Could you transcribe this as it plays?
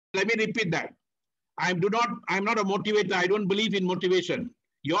let me repeat that. I'm not a motivator. I don't believe in motivation.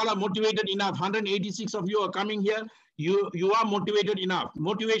 You all are motivated enough. 186 of you are coming here. You are motivated enough.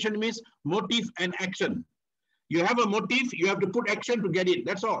 Motivation means motive and action. You have a motive, you have to put action to get it.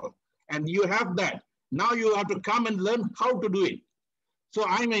 That's all. And you have that. Now you have to come and learn how to do it. So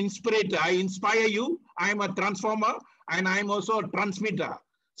I'm an inspirator. I inspire you. I'm a transformer, and I'm also a transmitter.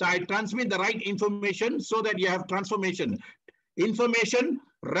 So I transmit the right information so that you have transformation. Information,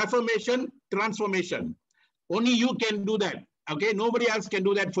 reformation, transformation. Only you can do that. Okay, nobody else can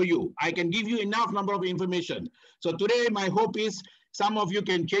do that for you. I can give you enough number of information. So today, my hope is some of you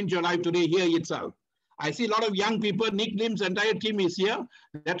can change your life today here itself. I see a lot of young people. Nick Lim's entire team is here.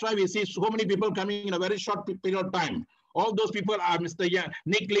 That's why we see so many people coming in a very short period of time. All those people are Mr.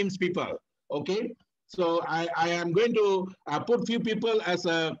 Nick Lim's people. Okay, so I am going to put few people as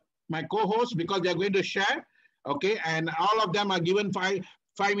my co-host because they are going to share. Okay, and all of them are given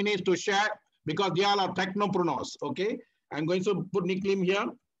five minutes to share because they all are technopreneurs. Okay, I'm going to put Nick Lim here.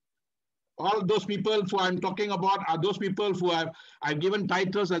 All those people who I'm talking about are those people who I've given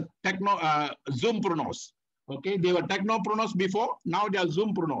titles as Zoompreneurs. Okay, they were technopreneurs before, now they are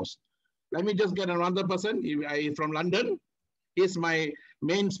Zoompreneurs. Let me just get another person from London. He's my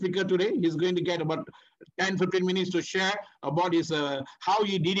main speaker today. He's going to get about 10-15 minutes to share about his how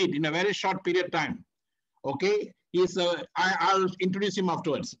he did it in a very short period of time. Okay, I'll introduce him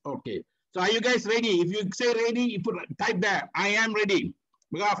afterwards. Okay, so are you guys ready? If you say ready, you type there, I am ready.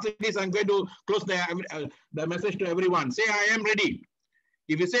 Because after this, I'm going to close the message to everyone. Say, I am ready.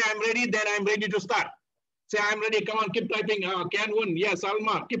 If you say, I'm ready, then I'm ready to start. Say, I'm ready. Come on, keep typing. Kanwun, yes,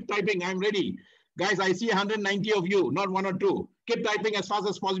 Alma, keep typing. I'm ready. Guys, I see 190 of you, not one or two. Keep typing as fast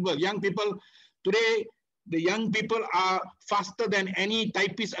as possible. Young people, today, the young people are faster than any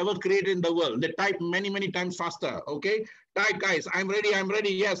typist ever created in the world. They type many, many times faster. Okay? Type, guys. I'm ready. I'm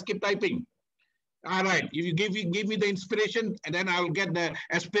ready. Yes, keep typing. All right, if you give me the inspiration, and then I'll get the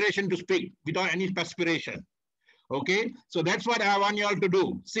aspiration to speak without any perspiration. Okay, so that's what I want you all to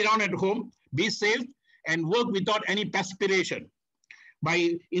do. Sit down at home, be safe, and work without any perspiration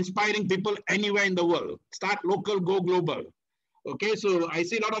by inspiring people anywhere in the world. Start local, go global. Okay, so I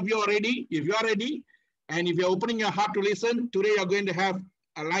see a lot of you are ready. If you are ready, and if you're opening your heart to listen, today you're going to have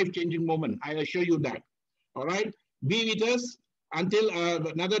a life-changing moment. I assure you that. All right, be with us until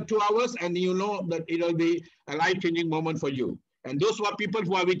another 2 hours, and you know that it will be a life-changing moment for you. And those who are people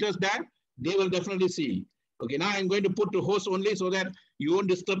who are with us there, they will definitely see. Okay, now I'm going to put to host only so that you won't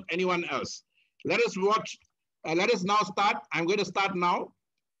disturb anyone else. Let us watch, let us now start. I'm going to start now.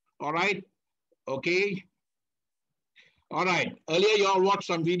 All right, okay. All right, earlier you all watched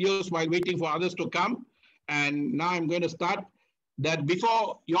some videos while waiting for others to come. And now I'm going to start that.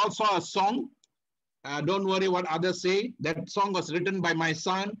 Before you all saw a song. Don't worry what others say. That song was written by my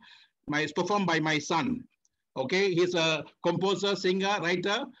son, performed by my son. Okay, he's a composer, singer,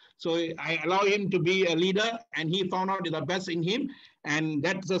 writer. So I allow him to be a leader, and he found out the best in him. And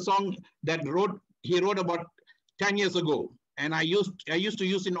that's a song that he wrote about 10 years ago. And I used to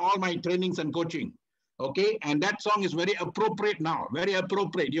use in all my trainings and coaching. Okay, and that song is very appropriate now, very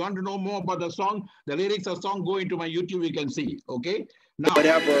appropriate. You want to know more about the song, the lyrics of the song, go into my YouTube, you can see. Okay, now.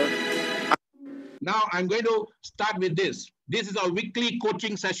 Now I'm going to start with this. This is our weekly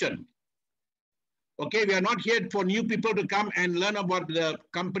coaching session. Okay, we are not here for new people to come and learn about the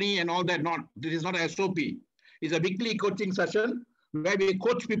company and all that. This is not a SOP. It's a weekly coaching session where we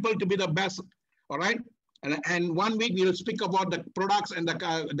coach people to be the best. All right. And 1 week we will speak about the products and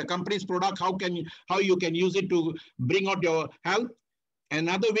the company's product, how you can use it to bring out your health.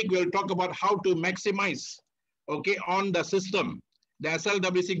 Another week we'll talk about how to maximize, okay, on the system, the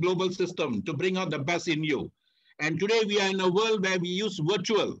SLWC global system, to bring out the best in you. And today we are in a world where we use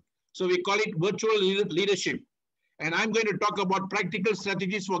virtual. So we call it virtual leadership. And I'm going to talk about practical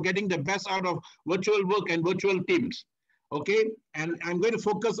strategies for getting the best out of virtual work and virtual teams. Okay, and I'm going to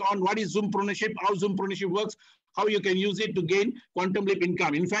focus on what is Zoompreneurship, how Zoompreneurship works, how you can use it to gain quantum leap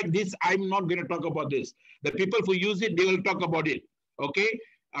income. In fact, I'm not going to talk about this. The people who use it, they will talk about it. Okay,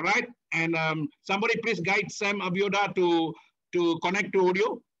 all right. And somebody please guide Sam ABIOLA to connect to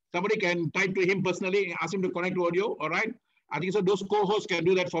audio. Somebody can type to him personally, ask him to connect to audio. All right. I think so. Those co-hosts can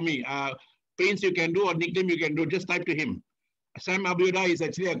do that for me. Prince you can do, or nickname you can do. Just type to him. Sam ABIOLA is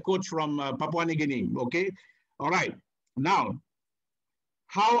actually a coach from Papua New Guinea. Okay. All right. Now,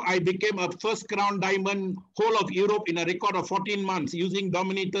 how I became a first crown diamond whole of Europe in a record of 14 months using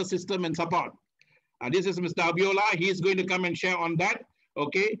Dominator system and support. This is Mr. ABIOLA. He is going to come and share on that.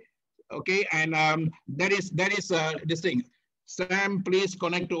 Okay. Okay. And that is this thing. Sam, please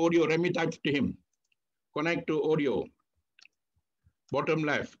connect to audio. Let me type to him. Connect to audio. Bottom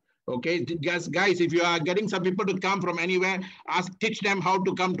left. Okay, guys, if you are getting some people to come from anywhere, teach them how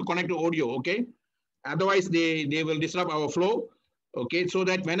to come to connect to audio, okay? Otherwise, they will disrupt our flow, okay? So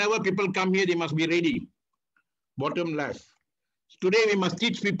that whenever people come here, they must be ready. Bottom left. Today, we must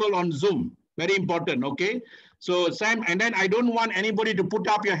teach people on Zoom. Very important, okay? So, Sam, and then I don't want anybody to put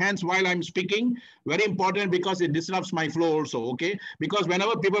up your hands while I'm speaking. Very important because it disrupts my flow also, okay? Because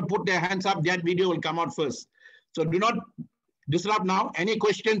whenever people put their hands up, that video will come out first. So do not disrupt now. Any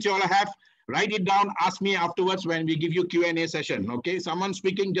questions you all have, write it down, ask me afterwards when we give you Q&A session, okay? Someone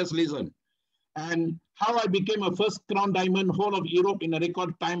speaking, just listen. And how I became a first crown diamond whole of Europe in a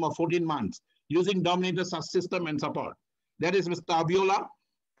record time of 14 months using Dominator system and support. That is Mr. ABIOLA,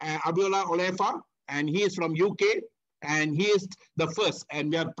 ABIOLA OLAIFA, and he is from UK, and he is the first,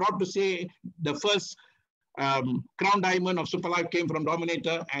 and we are proud to say the first crown diamond of Super Life came from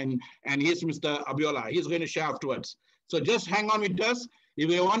Dominator, and he's Mr. ABIOLA. He's going to share afterwards. So just hang on with us.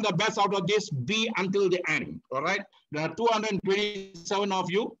 If you want the best out of this, be until the end, all right? There are 227 of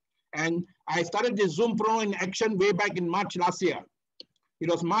you, and I started this Zoom Pro in action way back in March last year. It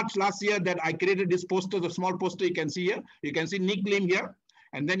was March last year that I created this poster, the small poster you can see here. You can see Nick Lim here,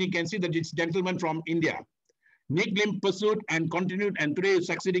 and then you can see that it's gentleman from India. Nick Lim pursued and continued, and today is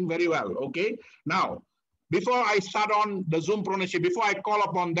succeeding very well, okay? Now, before I start on the Zoom Proneurship, before I call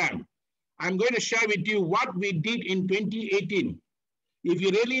upon them, I'm going to share with you what we did in 2018. If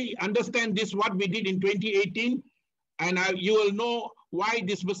you really understand this, what we did in 2018, and you will know why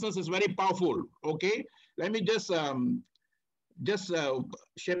this business is very powerful, okay? Let me just get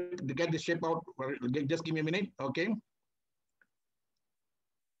the shape out. Just give me a minute, okay?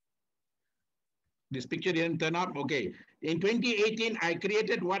 This picture didn't turn up, okay. In 2018, I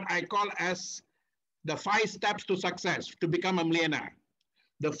created what I call as the 5 steps to success to become a millionaire.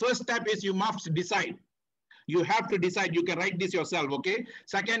 The first step is you must decide. You have to decide. You can write this yourself, okay?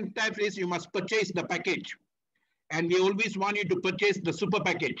 Second step is you must purchase the package. And we always want you to purchase the super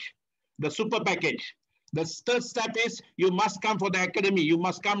package. The super package. The third step is you must come for the academy. You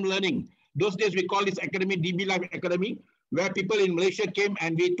must come learning. Those days we call this academy DB Life Academy, where people in Malaysia came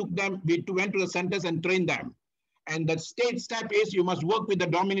and we took them, we went to the centers and trained them. And the stage step is you must work with the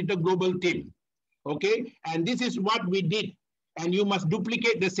Dominator global team. Okay? And this is what we did. And you must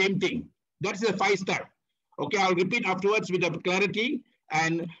duplicate the same thing. That's the 5 step. Okay, I'll repeat afterwards with the clarity.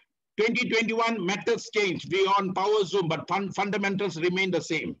 And 2021 methods change beyond power Zoom, but fundamentals remain the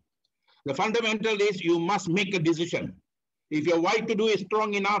same. The fundamental is you must make a decision. If your why to do is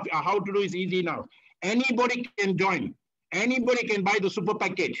strong enough, or how to do is easy enough. Anybody can join. Anybody can buy the super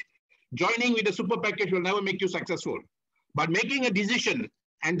package. Joining with the super package will never make you successful. But making a decision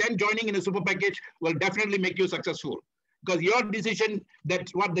and then joining in a super package will definitely make you successful. Because your decision,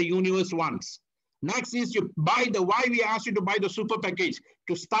 that's what the universe wants. Next is you buy the, why we ask you to buy the super package,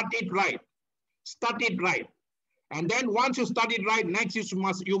 to start it right. Start it right. And then once you start it right, next is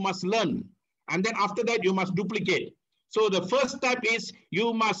you must learn. And then after that, you must duplicate. So the first step is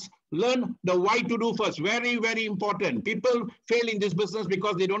you must learn the why to do first. Very, very important. People fail in this business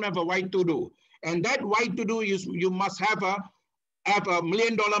because they don't have a why to do. And that why to do is you must have a $1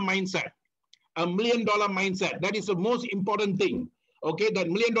 million mindset. A $1 million mindset. That is the most important thing. Okay, that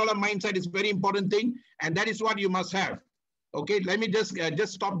 $1 million mindset is very important thing, and that is what you must have. Okay, let me just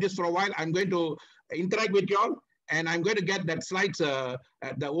stop this for a while. I'm going to interact with you all, and I'm going to get that slides, the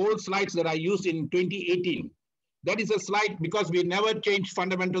old slides that I used in 2018. That is a slide because we never change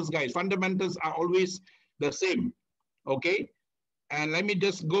fundamentals, guys. Fundamentals are always the same. Okay, and let me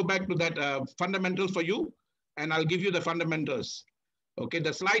just go back to that fundamentals for you, and I'll give you the fundamentals. Okay,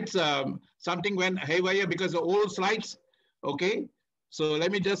 the slides, something went haywire because the old slides, okay? So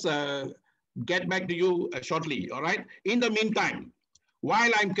let me just get back to you shortly, all right? In the meantime,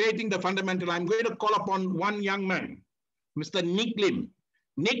 while I'm creating the fundamental, I'm going to call upon one young man, Mr. Nick Lim.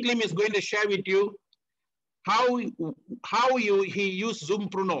 Nick Lim is going to share with you how he used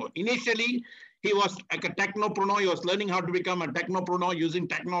Zoompreneur. Initially, he was like a technopreneur. He was learning how to become a technopreneur using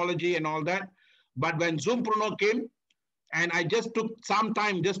technology and all that. But when Zoompreneur came, and I just took some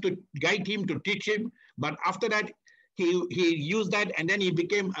time just to guide him, to teach him. But after that, he used that, and then he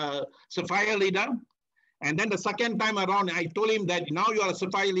became a SAPPHIRE leader. And then the second time around, I told him that now you are a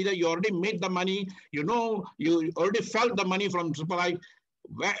SAPPHIRE leader. You already made the money. You know, you already felt the money from Super Life.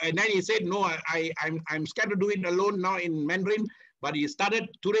 And then he said, no, I'm scared to do it alone now in Mandarin. But he started,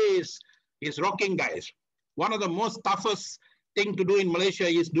 today is rocking, guys. One of the most toughest thing to do in Malaysia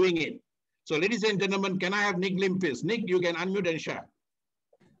is doing it. So ladies and gentlemen, can I have Nick Lim, please? Nick, you can unmute and share.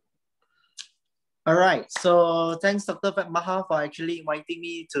 All right. So thanks, Dr. Maha, for actually inviting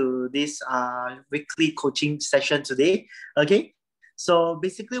me to this weekly coaching session today. Okay. So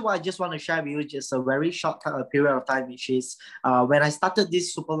basically what I just want to share with you just a very short period of time, which is when I started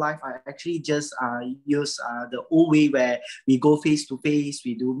this Super Life, I actually just use the old way where we go face to face,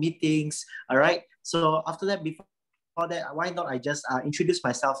 we do meetings, all right? So after that, before that, why not I just introduce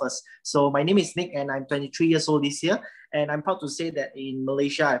myself first. So my name is Nick and I'm 23 years old this year. And I'm proud to say that in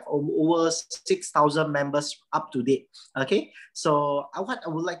Malaysia, I have over 6,000 members up to date. Okay, so what I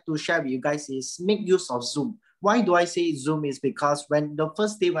would like to share with you guys is make use of Zoom. Why do I say Zoom is because when the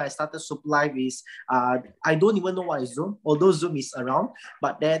first day when I started Super Live is, I don't even know what is Zoom, although Zoom is around,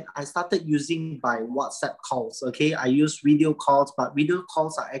 but then I started using by WhatsApp calls, okay? I use video calls, but video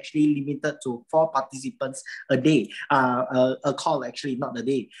calls are actually limited to 4 participants a day, a call actually, not a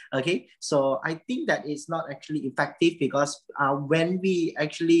day, okay? So I think that it's not actually effective because when we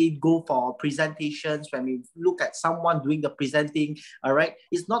actually go for presentations, when we look at someone doing the presenting, all right,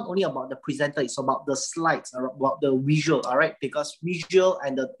 it's not only about the presenter, it's about the slides, about the visual, all right, because visual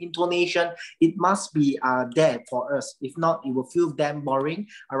and the intonation, it must be there for us. If not, it will feel damn boring,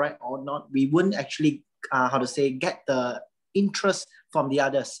 all right, or not, we wouldn't actually get the interest from the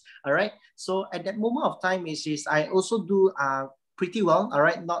others, all right. So at that moment of time is I also do pretty well, all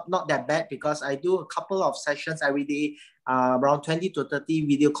right, not that bad, because I do a couple of sessions every day, around 20 to 30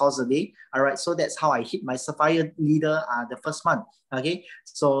 video calls a day, all right. So that's how I hit my SAPPHIRE leader the first month. Okay,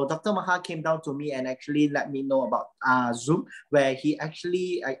 so Dr. Maha came down to me and actually let me know about Zoom, where he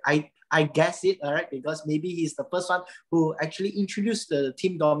actually, I guess it, all right, because maybe he's the first one who actually introduced the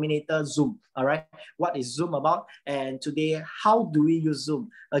Team Dominator Zoom, all right. What is Zoom about? And today, how do we use Zoom?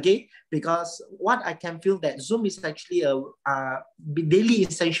 Okay, because what I can feel that Zoom is actually a daily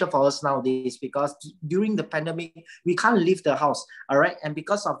essential for us nowadays, because during the pandemic, we can't leave the house, all right. And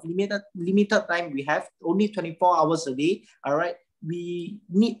because of limited time, we have only 24 hours a day, all right. We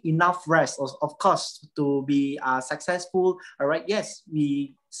need enough rest, of course, to be successful, all right. Yes,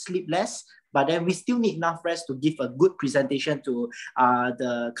 we sleep less, but then we still need enough rest to give a good presentation to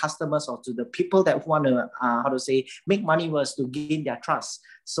the customers or to the people that want to make money with us, to gain their trust.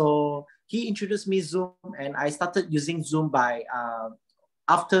 So he introduced me Zoom, and I started using Zoom by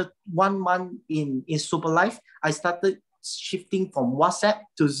after 1 month in Super Life. I started shifting from WhatsApp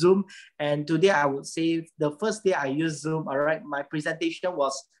to Zoom, and today I would say the first day I used Zoom, all right, my presentation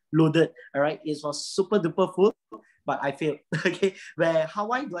was loaded, all right, it was super duper full, but I failed. Okay,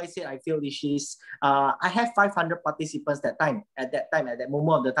 why do I say I failed? Is I have 500 participants at that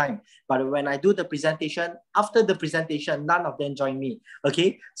moment of the time. But when I do the presentation, after the presentation, none of them join me.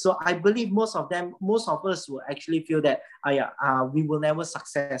 Okay, so I believe most of us will actually feel that we will never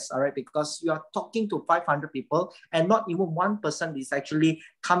success. All right, because you are talking to 500 people and not even one person is actually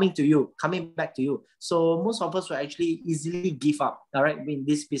coming back to you. So most of us will actually easily give up, all right, in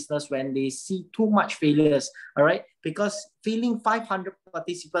this business when they see too much failures, all right, because failing 500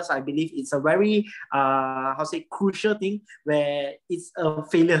 participants, I believe it's a very crucial thing where it's a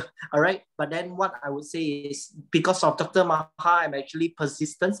failure, all right. But then what I would say is, because of Dr. Maha, I'm actually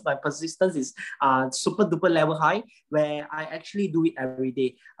persistent. My persistence is super duper level high, where I actually do it every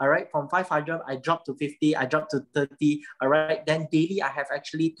day, all right. From 500 I dropped to 50, I dropped to 30, all right. Then daily I have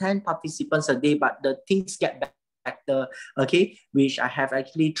actually 10 participants a day, but the things get better, okay, which I have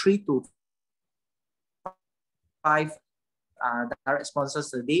actually 3 to 5 direct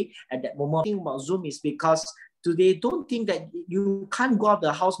sponsors a day at that moment. The thing about Zoom is because today, don't think that you can't go out of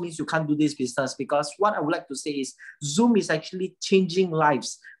the house means you can't do this business, because what I would like to say is Zoom is actually changing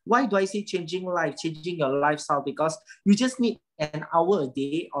lives. Why do I say changing life, changing your lifestyle? Because you just need an hour a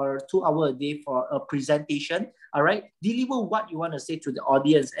day or 2 hours a day for a presentation, all right? Deliver what you want to say to the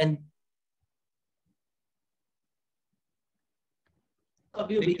audience, and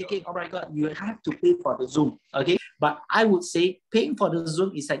you'll be thinking, oh my God, you have to pay for the Zoom, okay? But I would say paying for the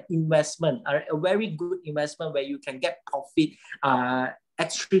Zoom is an investment, a very good investment where you can get profit,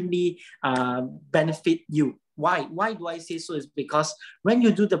 extremely benefit you. Why? Why do I say so? Is because when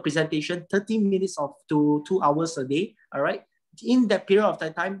you do the presentation, 30 minutes to 2 hours a day, all right? In that period of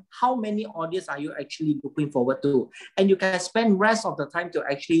time, how many audience are you actually looking forward to? And you can spend rest of the time to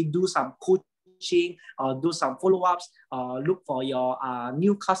actually do some coaching, do some follow-ups, look for your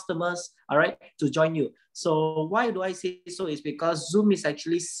new customers, all right, to join you. So why do I say so? Is because Zoom is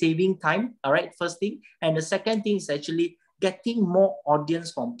actually saving time, all right, first thing. And the second thing is actually getting more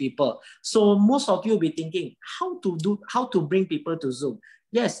audience from people. So most of you will be thinking, how to bring people to Zoom?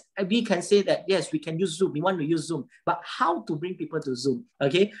 Yes, we can say that, yes, we can use Zoom. We want to use Zoom, but how to bring people to Zoom?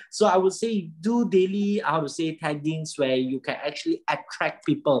 Okay, so I would say do daily, taggings where you can actually attract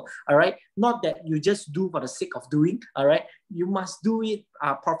people. All right, not that you just do for the sake of doing, all right? You must do it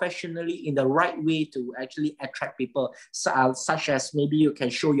professionally in the right way to actually attract people, such as maybe you can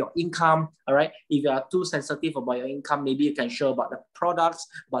show your income, all right? If you are too sensitive about your income, maybe you can show about the products,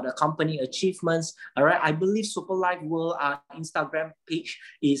 about the company achievements, all right? I believe Super Life World Instagram page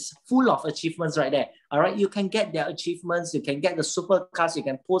is full of achievements right there, all right? You can get their achievements, you can get the super cars, you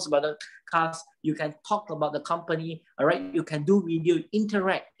can post about the cars, you can talk about the company, all right? You can do video,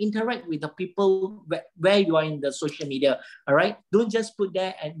 interact with the people where you are in the social media, all right? Don't just put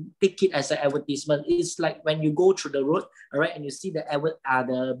there and take it as an advertisement. It's like when you go through the road, all right, and you see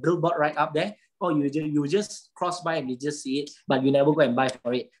the billboard right up there, or you just cross by and you just see it, but you never go and buy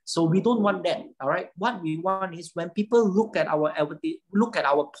for it. So we don't want that, all right? What we want is when people look at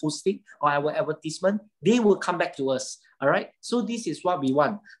our posting or our advertisement, they will come back to us, all right? So this is what we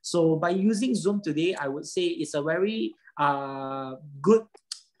want. So by using Zoom today, I would say it's a very good,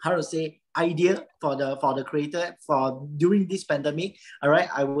 how to say, idea for the creator for during this pandemic, all right?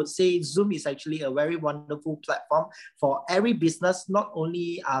 I would say Zoom is actually a very wonderful platform for every business, not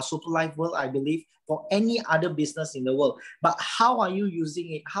only Super Life World, I believe, for any other business in the world. But how are you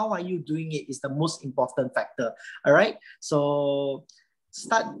using it? How are you doing it is the most important factor, all right? So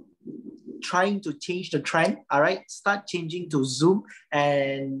start trying to change the trend, all right? Start changing to Zoom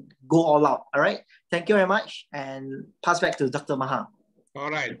and go all out, all right? Thank you very much, and pass back to Dr. Maha. All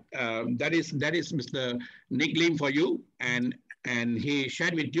right, that is Mr. Nick Lim for you, and he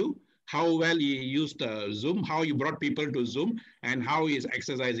shared with you how well he used Zoom, how you brought people to Zoom, and how he is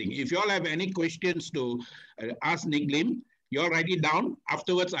exercising. If you all have any questions to ask Nick Lim, you all write it down.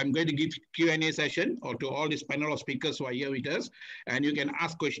 Afterwards, I'm going to give Q&A session or to all this panel of speakers who are here with us, and you can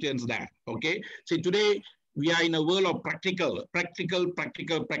ask questions there. Okay. See, today we are in a world of practical,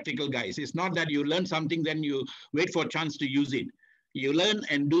 guys. It's not that you learn something then you wait for a chance to use it. You learn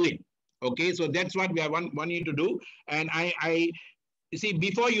and do it. Okay, so that's what we want you to do. And you see,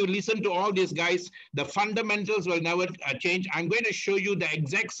 before you listen to all these guys, the fundamentals will never change. I'm going to show you the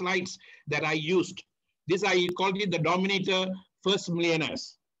exact slides that I used. This I called it the Dominator First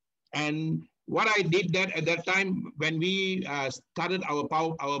Millionaires. And what I did that at that time when we started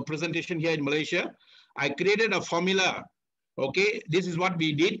our presentation here in Malaysia, I created a formula. Okay, this is what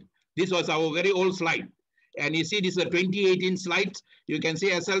we did. This was our very old slide. And you see, this is a 2018 slide. You can see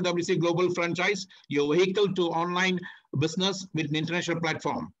SLWC Global Franchise, your vehicle to online business with an international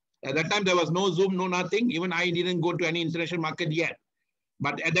platform. At that time, there was no Zoom, no nothing. Even I didn't go to any international market yet.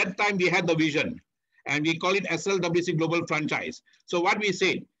 But at that time, we had the vision. And we call it SLWC Global Franchise. So what we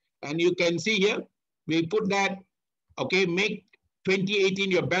said, and you can see here, we put that, okay, make 2018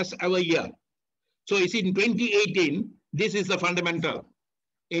 your best ever year. So you see, in 2018, this is the fundamental.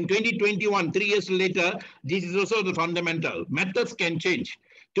 In 2021, 3 years later, this is also the fundamental. Methods can change.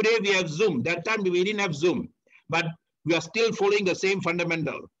 Today we have Zoom. That time we didn't have Zoom, but we are still following the same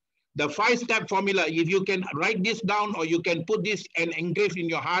fundamental. The 5-step formula, if you can write this down or you can put this and engrave in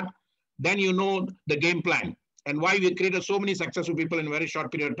your heart, then you know the game plan and why we created so many successful people in a very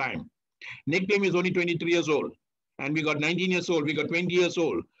short period of time. Nick Lim is only 23 years old, and we got 19 years old, we got 20 years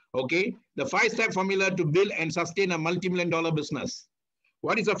old. Okay, the 5-step formula to build and sustain a multi-million-dollar business.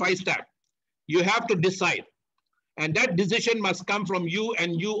 What is a 5-step? You have to decide. And that decision must come from you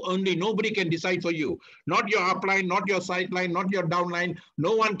and you only. Nobody can decide for you. Not your upline, not your sideline, not your downline.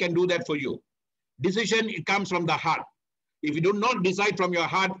 No one can do that for you. Decision, it comes from the heart. If you do not decide from your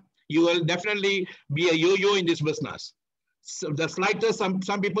heart, you will definitely be a yo-yo in this business. So the slightest,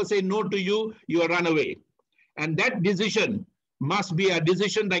 some people say no to you, you will run away. And that decision must be a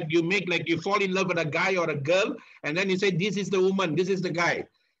decision like you make, like you fall in love with a guy or a girl, and then you say, this is the woman, this is the guy.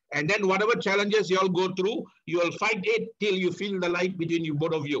 And then whatever challenges you all go through, you will fight it till you feel the light between you,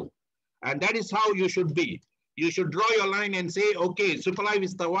 both of you. And that is how you should be. You should draw your line and say, okay, Super Life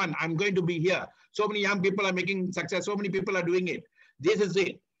is the one, I'm going to be here. So many young people are making success, so many people are doing it. This is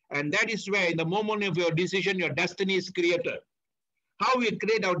it. And that is where in the moment of your decision, your destiny is created. How we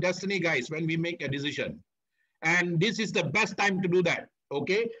create our destiny, guys, when we make a decision. And this is the best time to do that,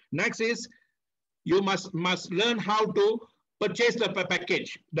 okay? Next is, you must learn how to purchase the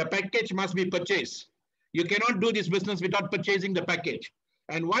package. The package must be purchased. You cannot do this business without purchasing the package.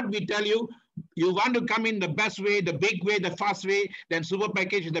 And what we tell you, you want to come in the best way, the big way, the fast way, then Super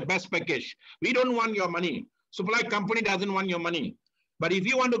Package is the best package. We don't want your money. Super Life company doesn't want your money. But if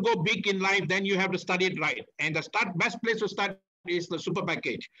you want to go big in life, then you have to study it right. And the best place to start is the Super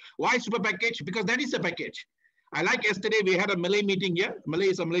Package. Why Super Package? Because that is the package. I like yesterday we had a Malay meeting here. Malay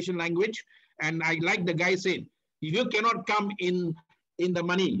is a Malaysian language. And I like the guy said, if you cannot come in the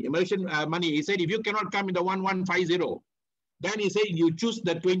money, Malaysian money, he said, if you cannot come in the 1150, then he said, you choose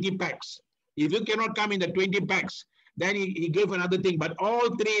the 20 packs. If you cannot come in the 20 packs, then he gave another thing, but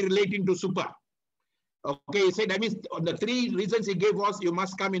all three relating to super. Okay, he said that means the three reasons he gave was you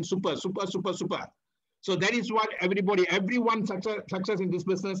must come in super. So that is what everyone success in this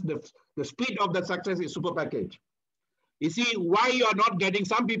business, the speed of the success is super package. You see why you are not getting,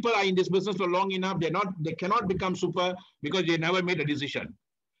 some people are in this business for long enough, they cannot become super because they never made a decision.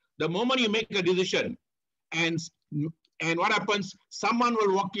 The moment you make a decision and what happens, someone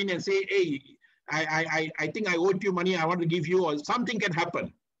will walk in and say, hey, I think I owed you money, I want to give you, or something can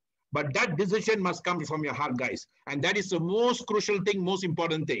happen. But that decision must come from your heart, guys. And that is the most crucial thing, most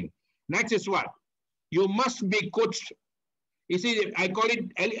important thing. Next is what? You must be coached. You see, I call it,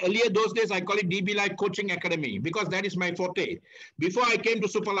 earlier those days, I call it DB Life Coaching Academy because that is my forte. Before I came to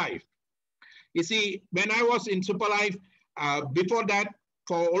Super Life, you see, when I was in Super Life, before that,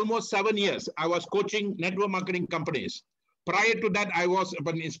 for almost 7 years, I was coaching network marketing companies. Prior to that, I was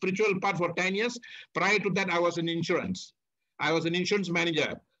in spiritual part for 10 years. Prior to that, I was in insurance. I was an insurance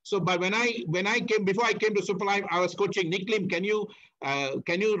manager. So, but before I came to Super Life, I was coaching. Nick Lim, can you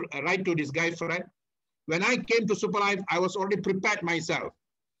write to this guy, Fred? When I came to Super Life, I was already prepared myself.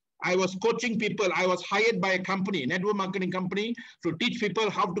 I was coaching people. I was hired by a company, network marketing company, to teach people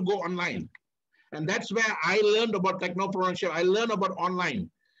how to go online. And that's where I learned about technopreneurship. I learned about online.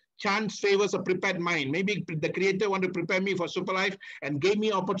 Chance favors a prepared mind. Maybe the creator wanted to prepare me for Super Life and gave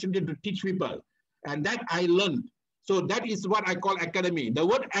me opportunity to teach people. And that I learned. So that is what I call academy. The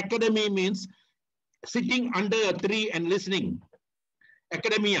word academy means sitting under a tree and listening.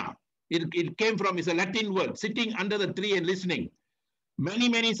 Academia. It came from, it's a Latin word, sitting under the tree and listening. Many,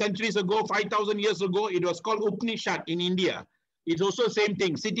 many centuries ago, 5,000 years ago, it was called Upanishad in India. It's also the same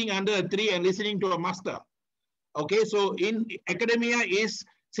thing, sitting under a tree and listening to a master. Okay, so in academia is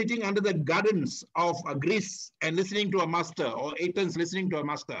sitting under the gardens of Greece and listening to a master, or Athens listening to a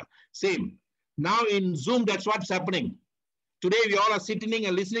master. Same. Now in Zoom, that's what's happening. Today, we all are sitting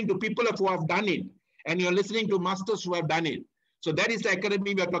and listening to people who have done it, and you're listening to masters who have done it. So that is the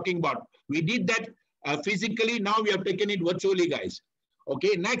academy we are talking about. We did that physically. Now we have taken it virtually, guys.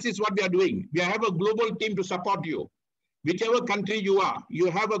 Okay, next is what we are doing. We have a global team to support you. Whichever country you are, you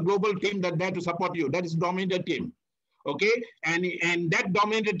have a global team that's there to support you. That is Dominator team. Okay, and that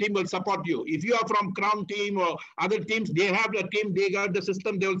Dominator team will support you. If you are from Crown team or other teams, they have the team, they got the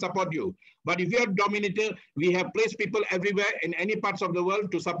system, they will support you. But if you are Dominator, we have placed people everywhere in any parts of the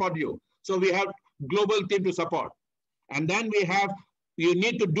world to support you. So we have global team to support. And then you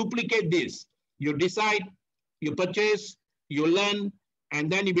need to duplicate this. You decide, you purchase, you learn, and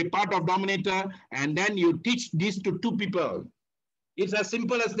then you be part of Dominator, and then you teach this to 2 people. It's as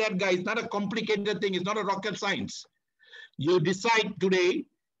simple as that, guys. It's not a complicated thing. It's not a rocket science. You decide today,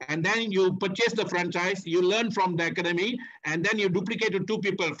 and then you purchase the franchise, you learn from the academy, and then you duplicate to 2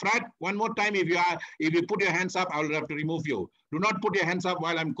 people. Fred, one more time, if you put your hands up, I will have to remove you. Do not put your hands up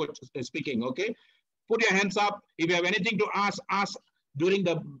while I'm speaking, okay? Put your hands up. If you have anything to ask during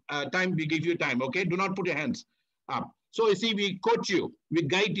the time we give you time, okay? Do not put your hands up. So you see, we coach you, we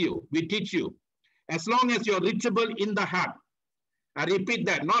guide you, we teach you. As long as you're reachable in the heart. I repeat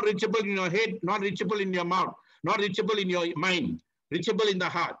that, not reachable in your head, not reachable in your mouth, not reachable in your mind, reachable in the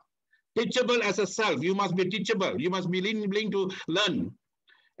heart. Teachable as a self, you must be teachable. You must be willing to learn.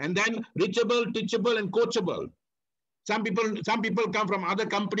 And then reachable, teachable, and coachable. Some people come from other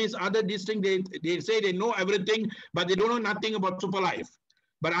companies, other distinct, they say they know everything, but they don't know nothing about Super Life.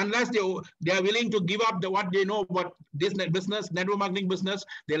 But unless they are willing to give up what they know about this business, network marketing business,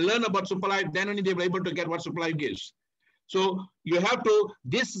 they learn about Super Life, then only they're able to get what Super Life gives. So you have to,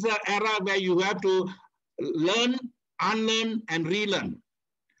 this is an era where you have to learn, unlearn, and relearn.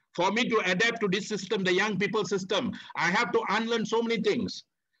 For me to adapt to this system, the young people system, I have to unlearn so many things.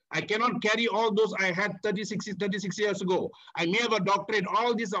 I cannot carry all those I had 36 years ago. I may have a doctorate.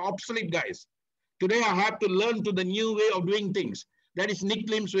 All these are obsolete, guys. Today, I have to learn to the new way of doing things. That is Nick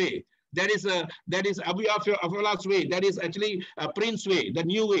Lim's way. That is ABIOLA's way. That is actually Prince's way, the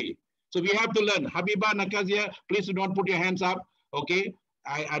new way. So we have to learn. Habiba, Nakazia, please do not put your hands up. Okay.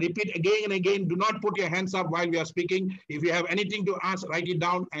 I repeat again and again, do not put your hands up while we are speaking. If you have anything to ask, write it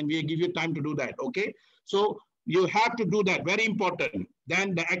down and we'll give you time to do that. Okay. So you have to do that. Very important.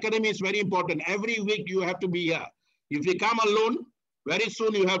 Then the academy is very important. Every week you have to be here. If you come alone, very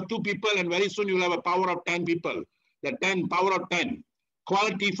soon you have 2 people and very soon you'll have a power of 10 people. The power of 10.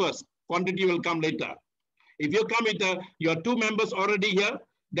 Quality first. Quantity will come later. If you come with your 2 members already here,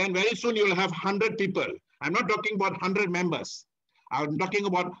 then very soon you'll have 100 people. I'm not talking about 100 members. I'm talking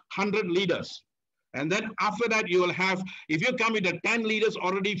about 100 leaders. And then after that, you will have, if you come with the 10 leaders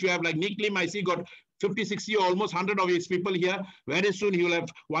already, if you have like Nick Lim, I see got 50, 60, or almost 100 of his people here, very soon he will have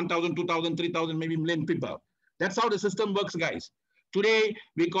 1,000, 2,000, 3,000, maybe million people. That's how the system works, guys. Today,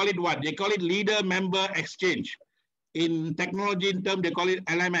 we call it what? They call it leader member exchange. In technology in term, they call it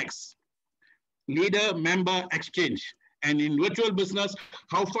LMX, leader member exchange. And in virtual business,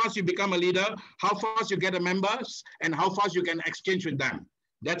 how fast you become a leader, how fast you get a members, and how fast you can exchange with them.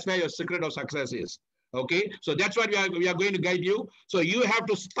 That's where your secret of success is. Okay, so that's what we are going to guide you. So you have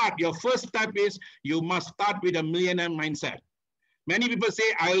to start. Your first step is you must start with a millionaire mindset. Many people say,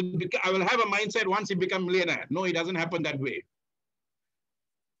 I will have a mindset once you become millionaire. No, it doesn't happen that way.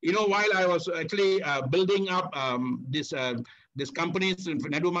 You know, while I was actually building up these companies,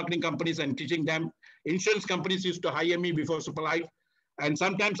 network marketing companies, and teaching them, insurance companies used to hire me before Super Life. And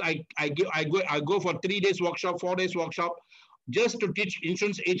sometimes I go for 3 days workshop, 4 days workshop, just to teach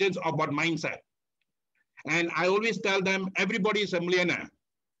insurance agents about mindset. And I always tell them, everybody is a millionaire.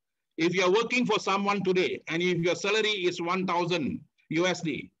 If you're working for someone today, and if your salary is 1,000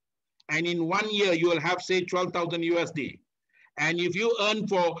 USD, and in 1 year you will have, say, 12,000 USD, and if you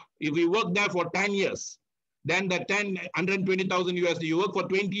work there for 10 years, then the 120,000 USD, you work for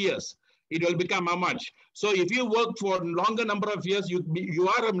 20 years, it will become how much? So if you work for a longer number of years, you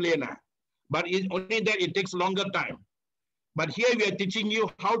are a millionaire. But only that it takes longer time. But here we are teaching you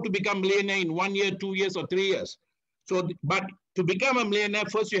how to become millionaire in 1 year, 2 years, or 3 years. So, but to become a millionaire,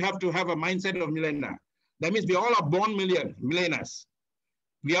 first you have to have a mindset of millionaire. That means we all are born millionaires.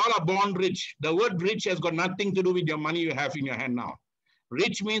 We all are born rich. The word rich has got nothing to do with your money you have in your hand now.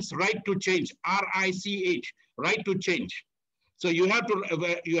 Rich means right to change, R-I-C-H, right to change. So you have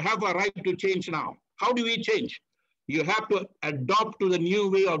a right to change now. How do we change? You have to adopt to the new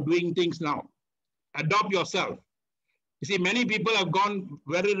way of doing things now. Adopt yourself. You see, many people have gone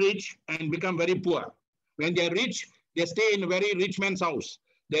very rich and become very poor. When they're rich, they stay in a very rich man's house.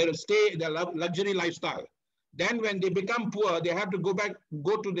 They stay their luxury lifestyle. Then when they become poor, they have to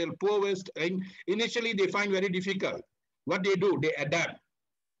go to their poor ways. And initially, they find very difficult. What they do, they adapt.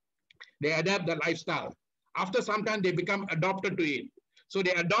 They adapt the lifestyle. After some time, they become adopted to it. So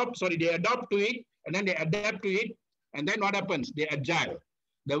they adopt to it, and then they adapt to it. And then what happens? They agile.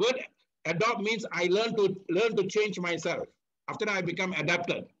 The word adopt means I learn to change myself. After I become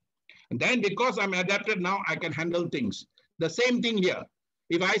adapted. And then because I'm adapted now, I can handle things. The same thing here.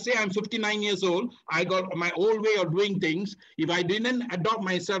 If I say I'm 59 years old, I got my old way of doing things. If I didn't adopt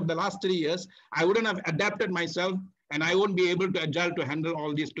myself the last 3 years, I wouldn't have adapted myself, and I won't be able to agile to handle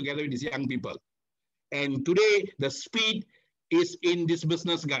all this together with these young people. And today, the speed is in this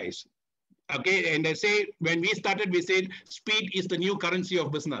business, guys. Okay, and they say, when we started, we said, speed is the new currency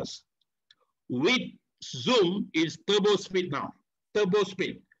of business. With Zoom is turbo speed now, turbo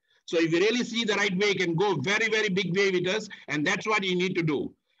speed. So if you really see the right way, you can go very, very big way with us. And that's what you need to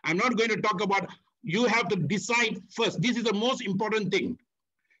do. I'm not going to talk about, you have to decide first. This is the most important thing.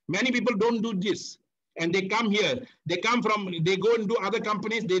 Many people don't do this. And they come here, they go and do other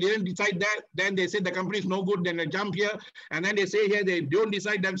companies, they didn't decide that, then they say the company is no good, then they jump here, and then they say here, they don't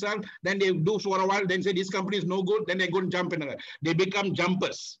decide themselves, then they do for a while, then say this company is no good, then they go and jump in. They become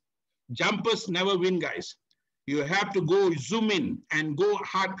jumpers. Jumpers never win, guys. You have to go zoom in and go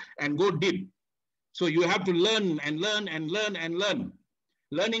hard and go deep. So you have to learn and learn and learn and learn.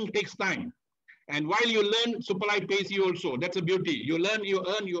 Learning takes time. And while you learn, Super Life pays you also. That's the beauty. You learn, you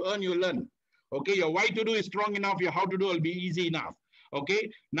earn, you earn, you learn. Okay, your why to do is strong enough, your how to do will be easy enough.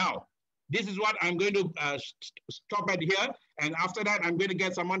 Okay, now, this is what I'm going to stop at here. And after that, I'm going to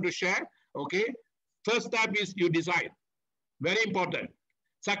get someone to share. Okay, first step is you decide. Very important.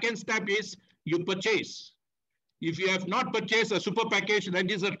 Second step is you purchase. If you have not purchased a super package, then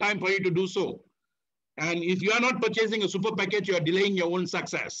this is the time for you to do so. And if you are not purchasing a super package, you are delaying your own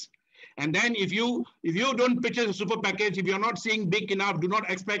success. And then if you don't purchase a super package, if you're not seeing big enough, do not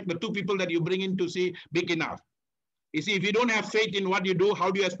expect the 2 people that you bring in to see big enough. You see, if you don't have faith in what you do,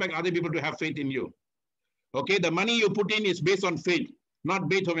 how do you expect other people to have faith in you? Okay, the money you put in is based on faith, not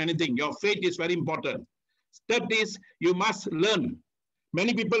based on anything. Your faith is very important. Third is you must learn.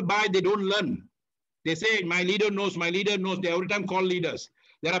 Many people buy, they don't learn. They say, my leader knows, my leader knows. They every time call leaders.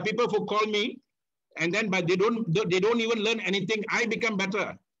 There are people who call me, and then but they don't even learn anything. I become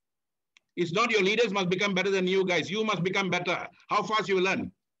better. It's not your leaders must become better than you guys. You must become better. How fast you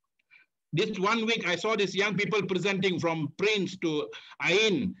learn? This 1 week, I saw these young people presenting from Prince to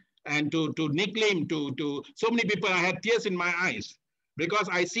Ain and to Nick Lim to so many people. I had tears in my eyes because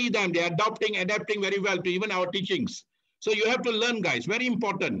I see them. They're adapting very well to even our teachings. So you have to learn, guys. Very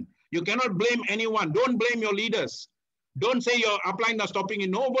important. You cannot blame anyone. Don't blame your leaders. Don't say your upline are stopping you.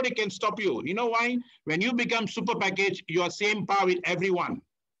 Nobody can stop you. You know why? When you become super package, you are same par with everyone.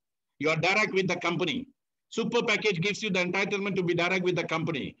 You are direct with the company. Super package gives you the entitlement to be direct with the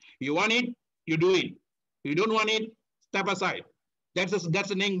company. You want it, you do it. You don't want it, step aside. That's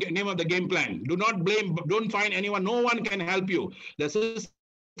the name of the game plan. Do not blame, don't find anyone. No one can help you. The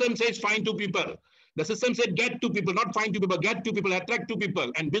system says find 2 people. The system said get 2 people, not find 2 people, get 2 people, attract 2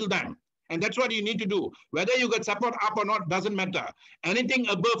 people and build them. And that's what you need to do. Whether you get support up or not, doesn't matter. Anything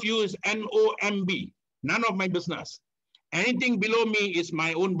above you is NOMB, none of my business. Anything below me is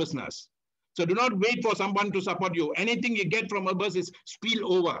my own business. So do not wait for someone to support you. Anything you get from above is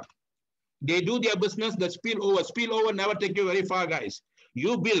spill over. They do their business, the spill over. Spill over never take you very far, guys.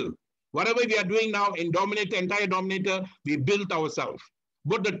 You build. Whatever we are doing now in Dominator, entire Dominator, we built ourselves.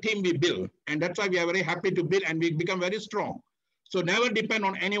 Both the team we build. And that's why we are very happy to build and we become very strong. So never depend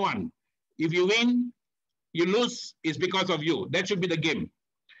on anyone. If you win, you lose, it's because of you. That should be the game.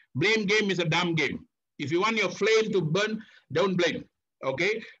 Blame game is a dumb game. If you want your flame to burn, don't blame.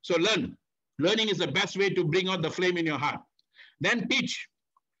 Okay? So learn. Learning is the best way to bring out the flame in your heart. Then teach.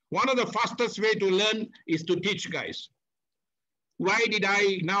 One of the fastest way to learn is to teach, guys. Why did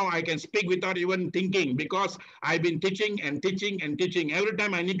now I can speak without even thinking? Because I've been teaching and teaching and teaching. Every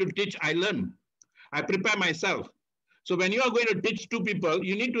time I need to teach, I learn. I prepare myself. So when you are going to teach 2 people,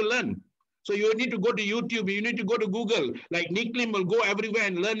 you need to learn. So you need to go to YouTube, you need to go to Google. Like Nick Lim will go everywhere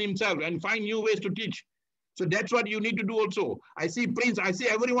and learn himself and find new ways to teach. So that's what you need to do also. I see Prince, I see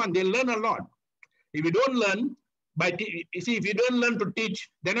everyone, they learn a lot. If you don't learn, if you don't learn to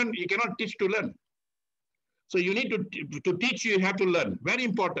teach, then you cannot teach to learn. So you need to teach, you have to learn. Very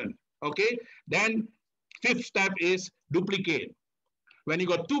important, okay? Then 5th step is duplicate. When you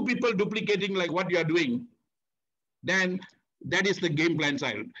got 2 people duplicating like what you are doing, then that is the game plan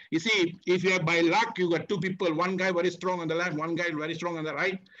side. You see, if you have by luck, you got 2 people, one guy very strong on the left, one guy very strong on the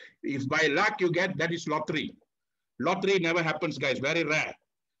right. If by luck you get, that is lottery. Lottery never happens, guys, very rare.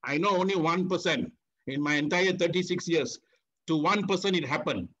 I know only 1% in my entire 36 years. To 1% it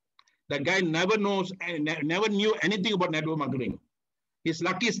happened. The guy never knows and never knew anything about network marketing. His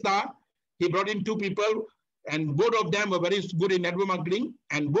lucky star, he brought in 2 people and both of them were very good in network marketing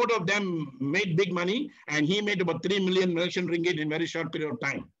and both of them made big money and he made about 3 million Malaysian ringgit in a very short period of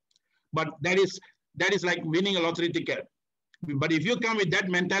time. But that is like winning a lottery ticket. But if you come with that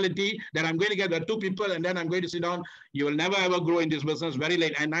mentality that I'm going to get the 2 people and then I'm going to sit down, you will never ever grow in this business very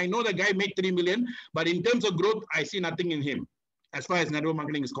late. And I know the guy made 3 million, but in terms of growth, I see nothing in him as far as network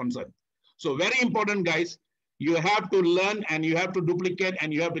marketing is concerned. So very important, guys, you have to learn and you have to duplicate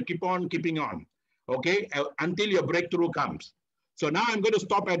and you have to keep on keeping on. Okay, until your breakthrough comes. So now I'm going to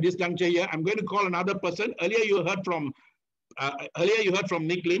stop at this juncture here. I'm going to call another person. Earlier you heard from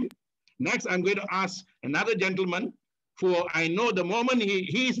Nick Lim. Next, I'm going to ask another gentleman who I know the moment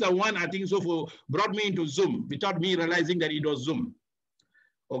he is the one I think so who brought me into Zoom without me realizing that it was Zoom.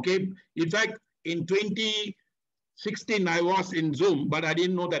 Okay, in fact, in 2016 I was in Zoom, but I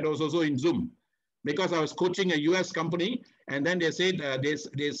didn't know that I was also in Zoom, because I was coaching a US company and then they said,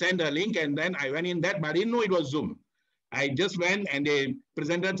 they sent a link and then I went in that, but I didn't know it was Zoom. I just went and they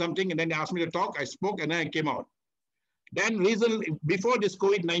presented something and then they asked me to talk. I spoke and then I came out. Then recently, before this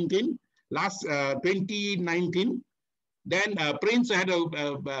COVID-19, last 2019, then Prince had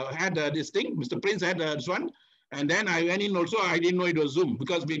this thing, Mr. Prince had this one. And then I went in also, I didn't know it was Zoom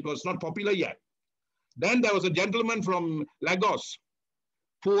because it was not popular yet. Then there was a gentleman from Lagos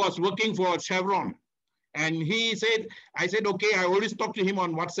who was working for Chevron. And he said, I said, okay, I always talk to him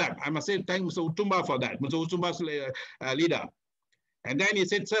on WhatsApp. I must say, thank Mr. Utumba for that, Mr. Utumba's leader. And then he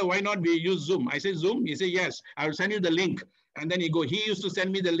said, sir, why not we use Zoom? I said, Zoom? He said, yes, I will send you the link. And then he used to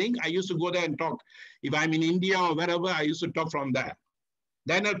send me the link. I used to go there and talk. If I'm in India or wherever, I used to talk from there.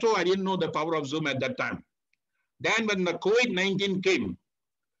 Then also, I didn't know the power of Zoom at that time. Then when the COVID-19 came,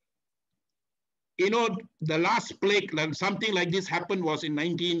 you know, the last plague, something like this happened was in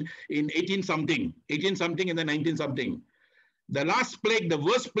 18 something and then 19 something. The last plague, the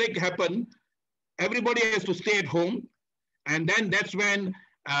worst plague happened. Everybody has to stay at home. And then that's when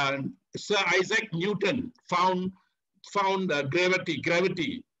Sir Isaac Newton found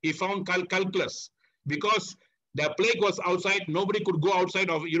gravity. He found calculus because the plague was outside. Nobody could go outside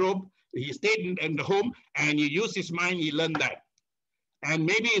of Europe. He stayed in the home and he used his mind. He learned that. And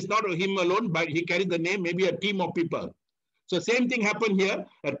maybe it's not him alone, but he carried the name, maybe a team of people. So same thing happened here.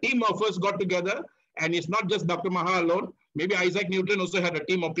 A team of us got together and it's not just Dr. Maha alone. Maybe Isaac Newton also had a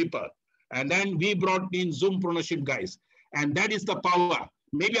team of people. And then we brought in Zoompreneurship guys. And that is the power.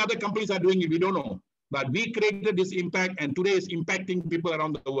 Maybe other companies are doing it, we don't know. But we created this impact and today is impacting people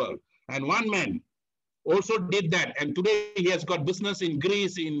around the world. And one man also did that. And today he has got business in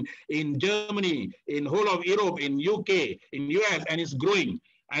Greece, in Germany, in whole of Europe, in UK, in US, and it's growing.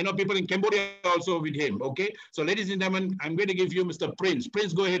 I know people in Cambodia also with him. Okay. So ladies and gentlemen, I'm going to give you Mr. Prince.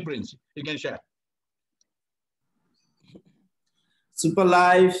 Prince, go ahead, Prince. You can share. Super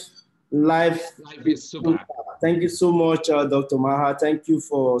life is super. Thank you so much, Dr. Maha. Thank you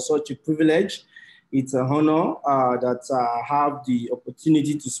for such a privilege. It's an honor that I have the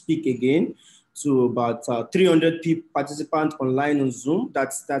opportunity to speak again to about 300 participants online on Zoom.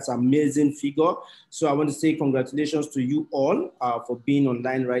 That's amazing figure. So I want to say congratulations to you all for being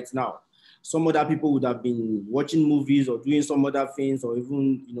online right now. Some other people would have been watching movies or doing some other things, or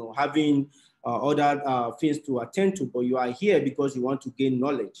even having other things to attend to, but you are here because you want to gain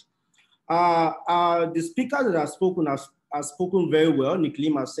knowledge. The speakers that have spoken very well.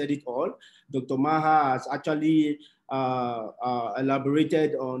 Niklim has said it all. Dr. Maha has actually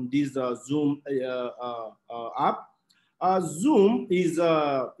elaborated on this Zoom app. Zoom is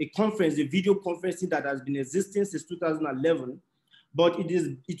a conference, a video conferencing that has been existing since 2011, but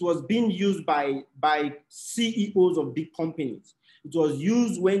it was being used by CEOs of big companies. It was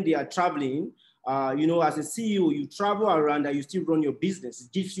used when they are traveling. As a CEO, you travel around and you still run your business.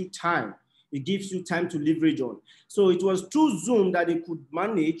 It gives you time. It gives you time to leverage on. So it was through Zoom that they could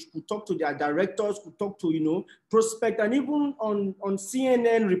manage, could talk to their directors, could talk to, prospect, and even on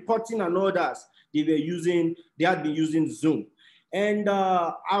CNN reporting and others, they had been using Zoom. And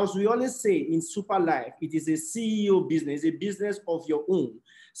as we always say in Super Life, it is a CEO business, a business of your own.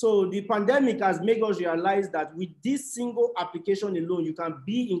 So the pandemic has made us realize that with this single application alone, you can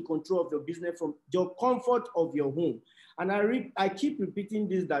be in control of your business from your comfort of your home. And I keep repeating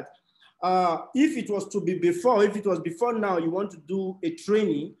this, that if it was before now, you want to do a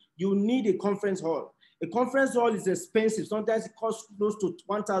training, you need a conference hall. A conference hall is expensive. Sometimes it costs close to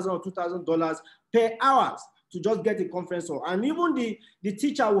 $1,000 or $2,000 per hour to just get a conference hall. And even the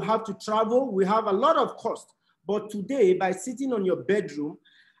teacher will have to travel. We have a lot of cost. But today, by sitting on your bedroom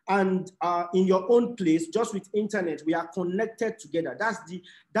and in your own place, just with internet, we are connected together. That's the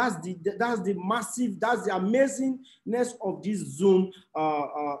amazingness of this Zoom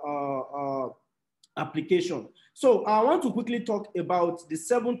application. So I want to quickly talk about the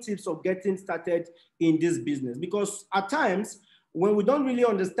 7 tips of getting started in this business, because at times when we don't really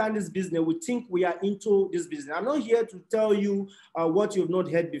understand this business, we think we are into this business. I'm not here to tell you what you've not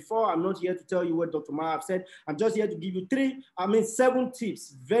heard before. I'm not here to tell you what Dr. Maha said. I'm just here to give you 7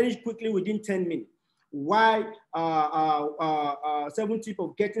 tips very quickly within 10 minutes. Why 7 tips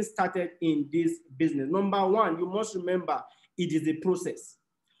of getting started in this business. Number 1, you must remember it is a process.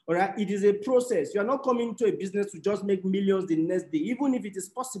 All right, it is a process. You are not coming to a business to just make millions the next day, even if it is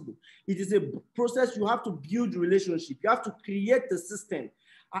possible. It is a process. You have to build relationship. You have to create the system.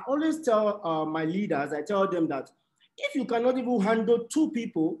 I always tell my leaders, I tell them that if you cannot even handle 2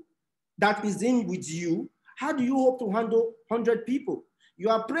 people that is in with you, how do you hope to handle 100 people? You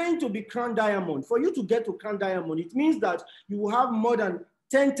are praying to be crown diamond. For you to get to crown diamond, it means that you will have more than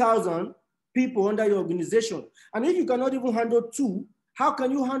 10,000 people under your organization. And if you cannot even handle 2, how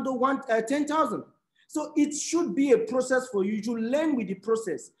can you handle 10,000? So it should be a process for you. You should learn with the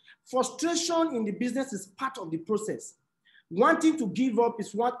process. Frustration in the business is part of the process. Wanting to give up is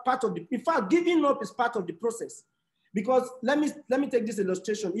part of the, in fact, giving up is part of the process. Because let me take this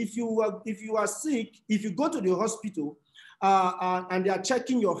illustration. If you are sick, if you go to the hospital and they are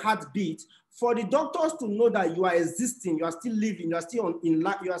checking your heartbeat, for the doctors to know that you are existing, you are still living, you are still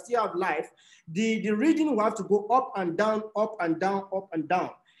you are still have life, the reading will have to go up and down, up and down, up and down.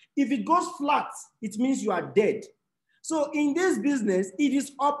 If it goes flat, it means you are dead. So in this business, it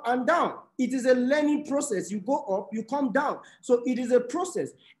is up and down. It is a learning process. You go up, you come down. So it is a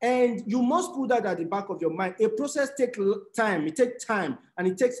process. And you must put that at the back of your mind. A process takes time. It takes time and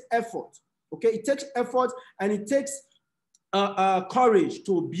it takes effort. Okay, it takes effort and it takes courage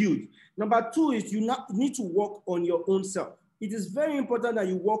to build. Number 2 is you need to work on your own self. It is very important that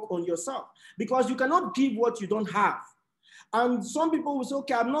you work on yourself, because you cannot give what you don't have. And some people will say,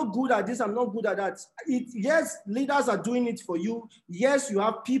 okay, I'm not good at this, I'm not good at that. Yes, leaders are doing it for you. Yes, you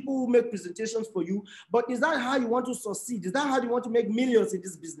have people who make presentations for you, but is that how you want to succeed? Is that how you want to make millions in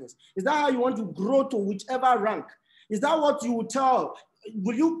this business? Is that how you want to grow to whichever rank? Is that what you will tell?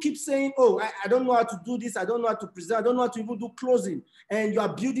 Will you keep saying, oh, I don't know how to do this, I don't know how to present, I don't know how to even do closing, and you are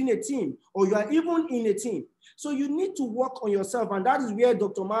building a team, or you are even in a team? So you need to work on yourself, and that is where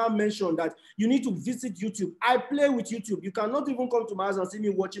Dr. Maha mentioned that you need to visit YouTube. I play with YouTube. You cannot even come to my house and see me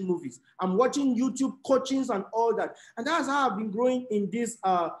watching movies. I'm watching YouTube coachings and all that, and that's how I've been growing in this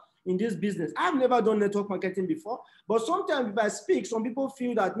in this business. I've never done network marketing before, but sometimes if I speak, some people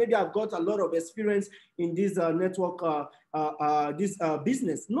feel that maybe I've got a lot of experience in this network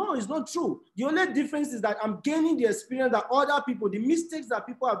business. No, it's not true. The only difference is that I'm gaining the experience that other people, the mistakes that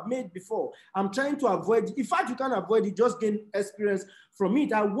people have made before, I'm trying to avoid. In fact, you can't avoid it, just gain experience from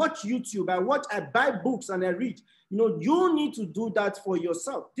it. I watch YouTube, I buy books and I read. You know, you need to do that for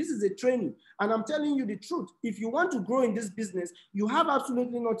yourself. This is a training. And I'm telling you the truth. If you want to grow in this business, you have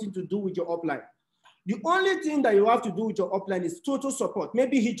absolutely nothing to do with your upline. The only thing that you have to do with your upline is total support.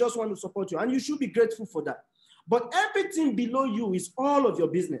 Maybe he just wants to support you, and you should be grateful for that. But everything below you is all of your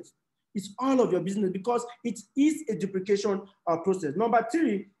business. It's all of your business because it is a duplication process. Number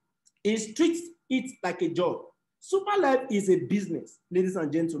 3 is treat it like a job. SuperLife is a business, ladies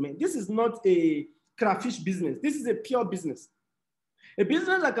and gentlemen. This is not a crayfish business. This is a pure business. A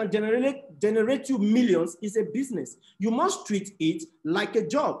business that can generate you millions is a business. You must treat it like a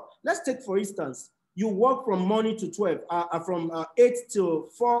job. Let's take, for instance, you work from morning to 12, from 8 to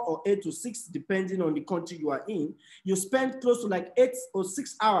 4 or 8 to 6, depending on the country you are in. You spend close to like 8 or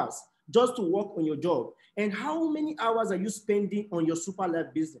 6 hours just to work on your job. And how many hours are you spending on your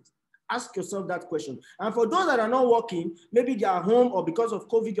SuperLife business? Ask yourself that question. And for those that are not working, maybe they are home or because of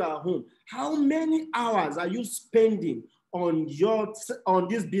COVID, you are home. How many hours are you spending on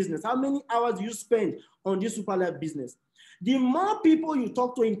this business? How many hours do you spend on this SuperLife business? The more people you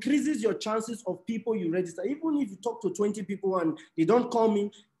talk to increases your chances of people you register. Even if you talk to 20 people and they don't come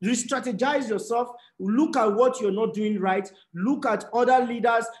in, re-strategize yourself. Look at what you're not doing right. Look at other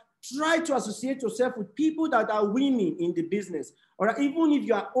leaders. Try to associate yourself with people that are winning in the business. Or even if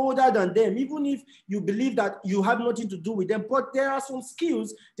you are older than them, even if you believe that you have nothing to do with them, but there are some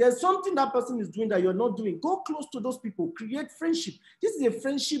skills, there's something that person is doing that you're not doing. Go close to those people, create friendship. This is a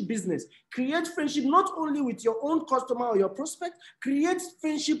friendship business. Create friendship not only with your own customer or your prospect, create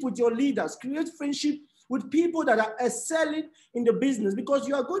friendship with your leaders, create friendship with people that are excelling in the business because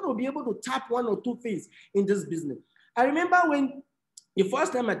you are going to be able to tap 1 or 2 things in this business. I remember when the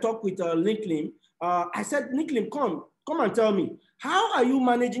first time I talked with Nicklim, I said, Nicklim, come and tell me, how are you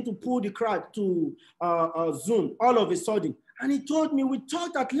managing to pull the crowd to Zoom all of a sudden? And he told me, we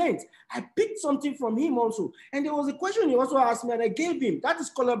talked at length. I picked something from him also. And there was a question he also asked me and I gave him. That is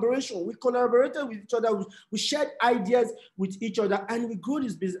collaboration. We collaborated with each other. We shared ideas with each other and we grew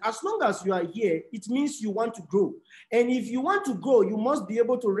this business. As long as you are here, it means you want to grow. And if you want to grow, you must be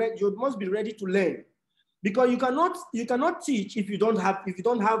able to read, you must be ready to learn. Because you cannot teach if you don't have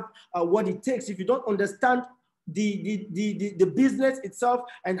what it takes, if you don't understand the business itself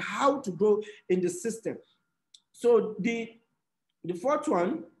and how to grow in the system. So the fourth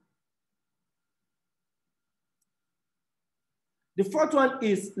one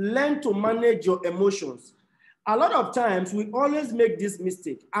is learn to manage your emotions. A lot of times we always make this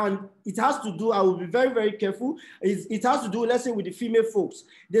mistake and it has to do, I will be very, very careful. It has to do, let's say with the female folks,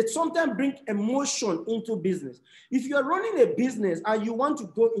 they sometimes bring emotion into business. If you're running a business and you want to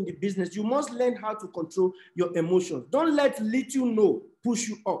go in the business, you must learn how to control your emotions. Don't let little no push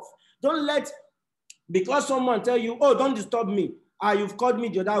you off. Don't let, because someone tell you, oh, don't disturb me. You've called me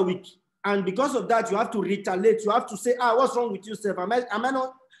the other week. And because of that, you have to retaliate. You have to say, what's wrong with you, Steph? Am I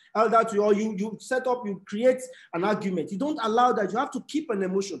not that you, or you set up, you create an argument. You don't allow that. You have to keep an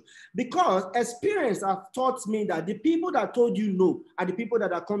emotion because experience have taught me that the people that told you no are the people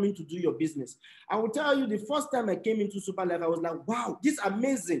that are coming to do your business. I will tell you, the first time I came into SuperLife, I was like, wow, this is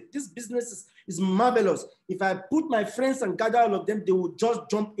amazing. This business is marvelous. If I put my friends and gather all of them, they would just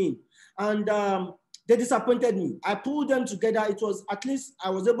jump in. And they disappointed me. I pulled them together. It was, at least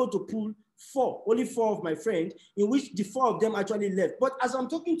I was able to pull only four of my friends, in which the 4 of them actually left. But as I'm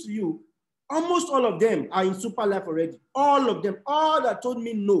talking to you, almost all of them are in SuperLife already. All of them, all that told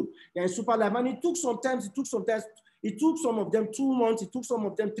me no, they're in SuperLife. And it took some of them 2 months, it took some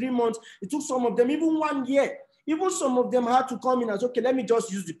of them 3 months, it took some of them even 1 year. Even some of them had to come in and say, okay, let me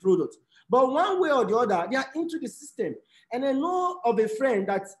just use the product. But one way or the other, they are into the system. And I know of a friend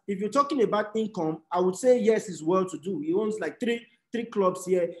that if you're talking about income, I would say, yes, he's well-to-do. He owns like three clubs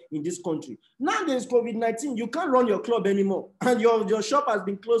here in this country. Now there's COVID-19, you can't run your club anymore. And your shop has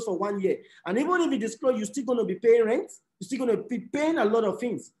been closed for 1 year. And even if it is closed, you're still going to be paying rent. You're still going to be paying a lot of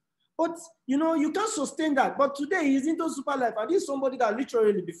things. But, you know, you can't sustain that. But today he's into SuperLife. And he's somebody that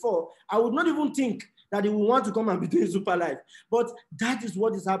literally before, I would not even think that he would want to come and be doing SuperLife. But that is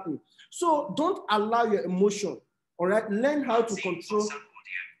what is happening. So don't allow your emotion, all right? Learn how to control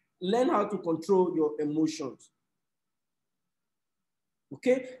your emotions.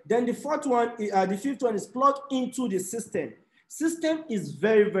 Okay, then the fifth one is plug into the system. System is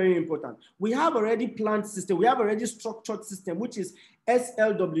very, very important. We have already planned system. We have already structured system, which is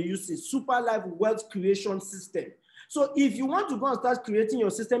SLWC, Super Life Wealth Creation System. So if you want to go and start creating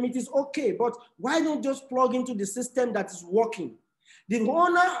your system, it is okay, but why don't just plug into the system that is working? The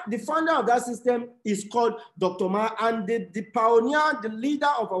founder of that system is called Dr. Ma, and the pioneer, the leader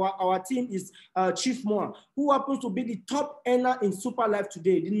of our team is Chief Moa, who happens to be the top earner in Super Life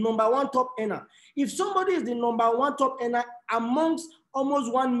today, the #1 top earner. If somebody is the #1 top earner amongst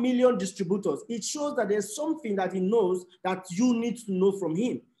almost 1 million distributors, it shows that there's something that he knows that you need to know from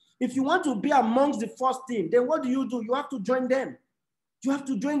him. If you want to be amongst the first team, then what do? You have to join them. You have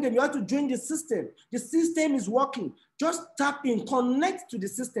to join them. You have to join the system. The system is working. Just tap in, connect to the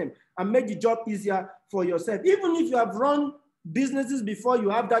system, and make the job easier for yourself. Even if you have run businesses before, you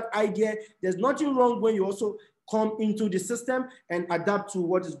have that idea, there's nothing wrong when you also come into the system and adapt to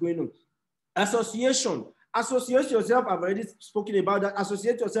what is going on. Association. Associate yourself. I've already spoken about that.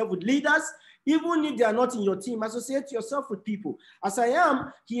 Associate yourself with leaders. Even if they are not in your team, associate yourself with people. As I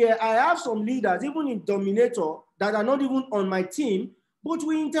am here, I have some leaders, even in Dominator, that are not even on my team, but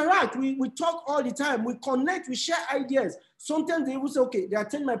we interact, we talk all the time, we connect, we share ideas. Sometimes they will say, okay, they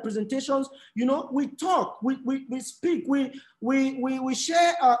attend my presentations, you know, we talk, we speak, we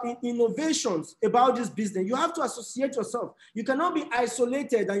share innovations about this business. You have to associate yourself. You cannot be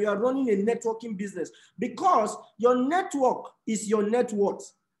isolated and you are running a networking business, because your network is your net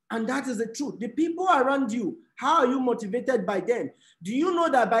worth. And that is the truth. The people around you, how are you motivated by them? Do you know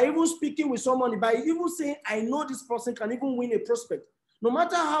that by even speaking with someone, by even saying, I know this person can even win a prospect? No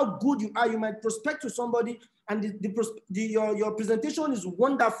matter how good you are, you might prospect to somebody and your presentation is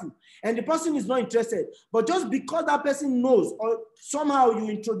wonderful and the person is not interested. But just because that person knows, or somehow you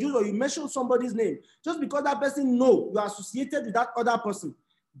introduce or you mention somebody's name, just because that person knows you are associated with that other person,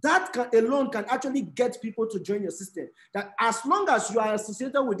 that alone can actually get people to join your system. That as long as you are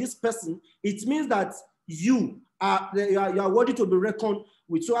associated with this person, it means that you are worthy to be reckoned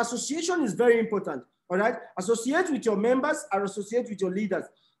with. So association is very important. All right, associate with your members and associate with your leaders.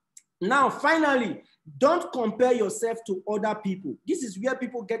 Now, finally, don't compare yourself to other people. This is where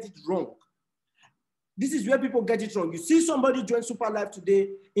people get it wrong. This is where people get it wrong. You see somebody join Super Life today,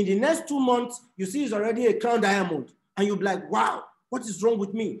 in the next 2 months, you see he's already a crown diamond, and you'll be like, wow, what is wrong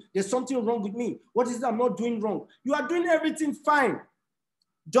with me? There's something wrong with me. What is it I'm not doing wrong? You are doing everything fine,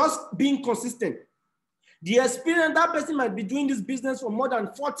 just being consistent. The experience, that person might be doing this business for more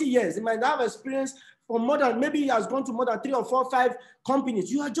than 40 years. He might have experience for more than, maybe he has gone to more than 3 or 4 or 5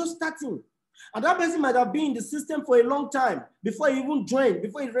 companies. You are just starting. And that person might have been in the system for a long time before he even joined,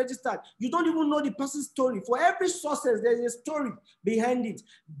 before he registered. You don't even know the person's story. For every success, there's a story behind it.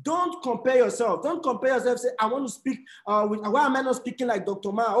 Don't compare yourself. Don't compare yourself. Say, I want to speak, why am I not speaking like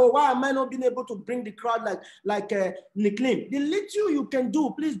Dr. Ma? Or why am I not being able to bring the crowd like Nick Lim? The little you can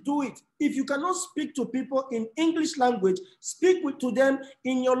do, please do it. If you cannot speak to people in English language, speak to them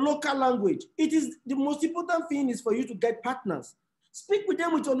in your local language. It is the most important thing is for you to get partners. Speak with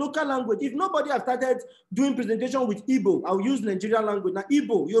them with your local language. If nobody has started doing presentation with Igbo, I'll use Nigerian language. Now,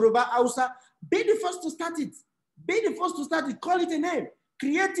 Igbo, Yoruba, Hausa, be the first to start it. Be the first to start it. Call it a name.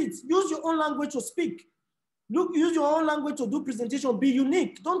 Create it. Use your own language to speak. Use your own language to do presentation. Be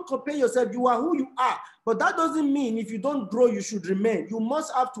unique. Don't compare yourself. You are who you are. But that doesn't mean if you don't grow, you should remain. You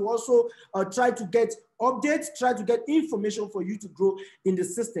must have to also try to get updates, try to get information for you to grow in the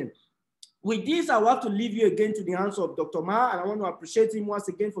system. With this, I will have to leave you again to the hands of Dr. Ma, and I want to appreciate him once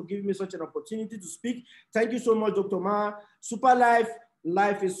again for giving me such an opportunity to speak. Thank you so much, Dr. Ma. Super Life,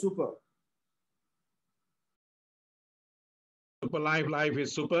 life is super. Super Life, life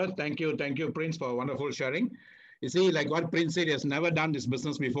is super. Thank you, Prince, for wonderful sharing. You see, like what Prince said, he has never done this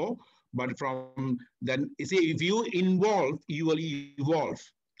business before, but from then, you see, if you involve, you will evolve.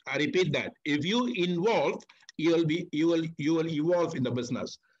 I repeat that. If you involve, you will evolve in the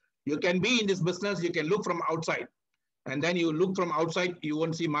business. You can be in this business, you can look from outside. And then you look from outside, you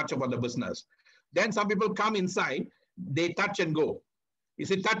won't see much about the business. Then some people come inside, they touch and go. You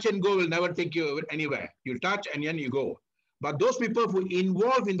see, touch and go will never take you anywhere. You touch and then you go. But those people who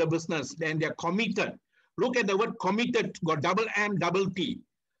involve in the business, then they're committed. Look at the word committed, got double M, double T.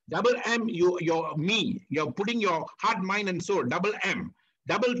 Double M, you're putting your heart, mind, and soul, double M.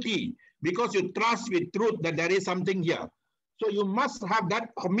 Double T, because you trust with truth that there is something here. So you must have that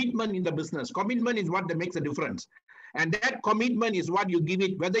commitment in the business. Commitment is what makes a difference. And that commitment is what you give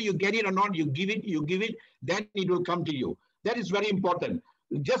it. Whether you get it or not, you give it, then it will come to you. That is very important.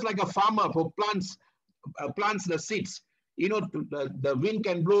 Just like a farmer who plants the seeds. You know, the wind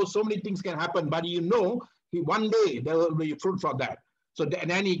can blow, so many things can happen, but you know, one day there will be fruit for that. So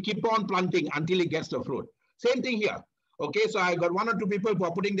then he keep on planting until he gets the fruit. Same thing here. Okay, so I got 1 or 2 people who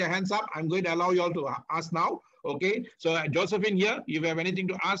are putting their hands up. I'm going to allow you all to ask now. Okay, so Josephine here, if you have anything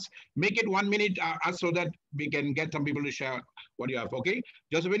to ask, make it 1 minute ask so that we can get some people to share what you have. Okay,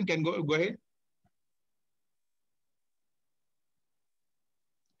 Josephine can go ahead.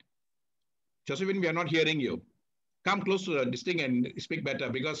 Josephine, we are not hearing you. Come close to this thing and speak better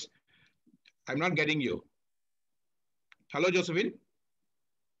because I'm not getting you. Hello, Josephine.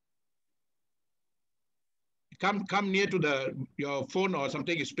 Come near to your phone or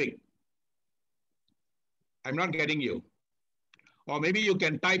something, you speak. I'm not getting you. Or maybe you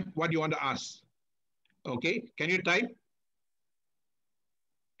can type what you want to ask. Okay, can you type?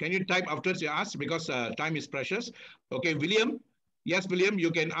 Can you type after you ask because time is precious? Okay, William. Yes, William, you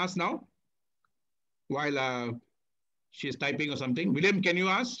can ask now while she's typing or something. William, can you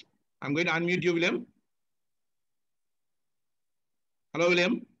ask? I'm going to unmute you, William. Hello,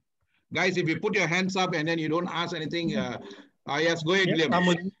 William. Guys, if you put your hands up and then you don't ask anything, yes, go ahead,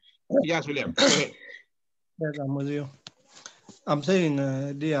 William. Yes, William. Go ahead. Yes, I'm with you. I'm saying,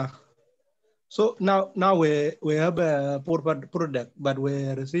 dear. So now we have a product, but we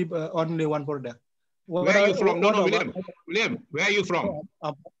receive only one product. Where are you from? No, William. William, where are you from?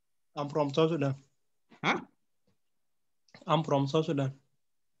 I'm from South Sudan. Huh? I'm from South Sudan.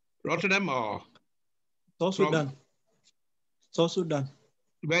 Rotterdam or? South Sudan. South Sudan.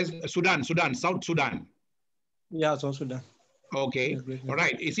 Where's Sudan? South Sudan. Yeah, South Sudan. Okay. All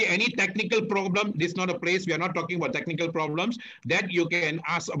right. You see, any technical problem, this is not a place, we are not talking about technical problems, that you can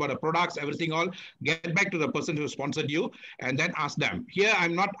ask about the products, everything all, get back to the person who sponsored you and then ask them. Here,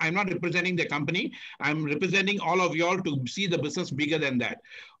 I'm not representing the company. I'm representing all of you all to see the business bigger than that.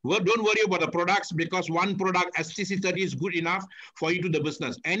 Well, don't worry about the products because one product, STC30, is good enough for you to the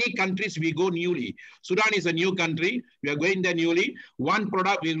business. Any countries we go newly. Sudan is a new country. We are going there newly. One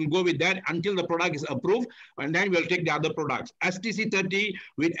product, we will go with that until the product is approved, and then we'll take the other products. STC30,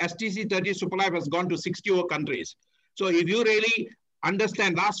 with STC30, SuperLife has gone to 60 countries. So if you really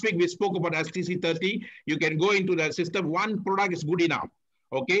understand, last week we spoke about STC30, you can go into the system. One product is good enough.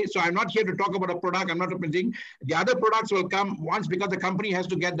 Okay, so I'm not here to talk about a product. I'm not representing. The other products will come once because the company has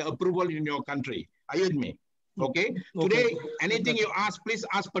to get the approval in your country. Are you with me? Okay. Today, anything you ask, please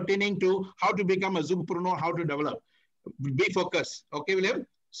ask pertaining to how to become a Zoompreneur, how to develop. Be focused. Okay, William?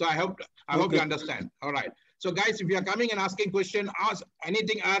 So I hope you understand. All right. So guys, if you are coming and asking question, ask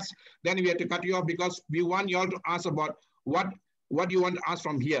anything else, then we have to cut you off because we want you all to ask about what you want to ask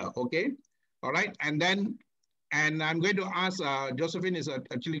from here. Okay. All right. And I'm going to ask, Josephine is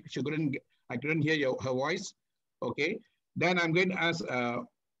actually, I couldn't hear her voice. Okay. Then I'm going to ask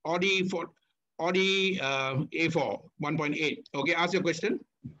Audi A4 1.8. Okay, ask your question.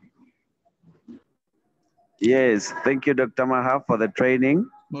 Yes, thank you, Dr. Maha, for the training.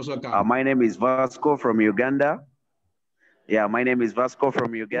 Most welcome. My name is Vasco from Uganda. Yeah, my name is Vasco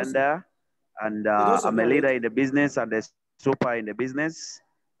from Uganda. And I'm a leader in the business and a super in the business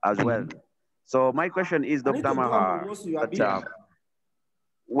as well. So my question is, Dr. Maha, that,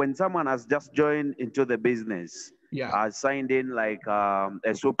 when someone has just joined into the business, signed in like a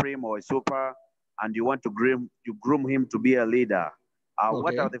supreme or a super, and you want to groom him to be a leader,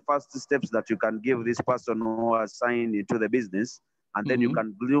 what are the first steps that you can give this person who has signed into the business, and then you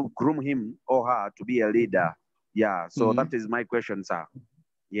can groom him or her to be a leader? Yeah, so that is my question, sir.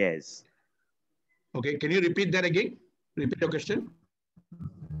 Yes. Okay, can you repeat that again? Repeat your question.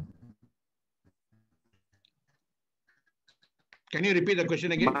 Can you repeat the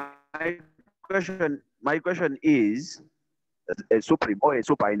question again? My question is, a supreme or a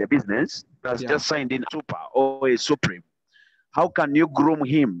super in the business has just signed in a super or a supreme. How can you groom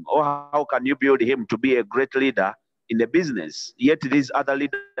him, or how can you build him to be a great leader in the business? Yet these other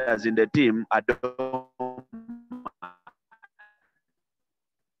leaders in the team are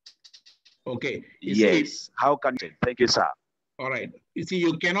okay. Yes. How can you? Thank you, sir. All right. You see,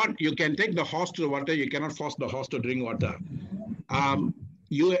 you can take the horse to the water. You cannot force the horse to drink water.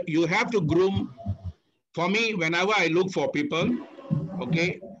 You have to groom. For me, whenever I look for people,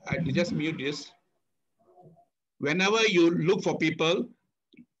 okay, I just mute this. Whenever you look for people,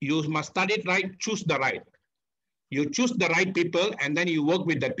 you must study it right, choose the right. You choose the right people and then you work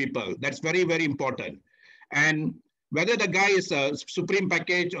with that people. That's very, very important. And whether the guy is a supreme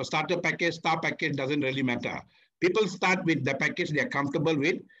package or starter package, star package, doesn't really matter. People start with the package they're comfortable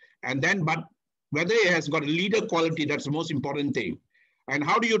with, and then, but whether he has got leader quality, that's the most important thing. And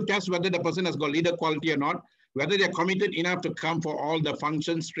how do you test whether the person has got leader quality or not? Whether they're committed enough to come for all the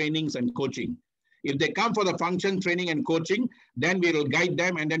functions, trainings, and coaching. If they come for the function, training, and coaching, then we will guide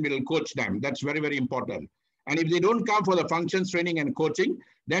them and then we will coach them. That's very, very important. And if they don't come for the functions, training, and coaching,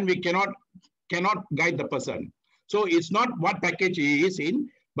 then we cannot guide the person. So it's not what package he is in,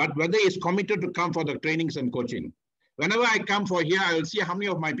 but whether he's committed to come for the trainings and coaching. Whenever I come for here, I will see how many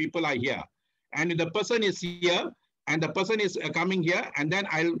of my people are here. And if the person is here and the person is coming here, and then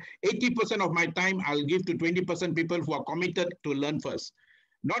 80% of my time, I'll give to 20% people who are committed to learn first.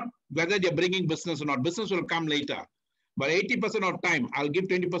 Not whether they're bringing business or not. Business will come later. But 80% of time, I'll give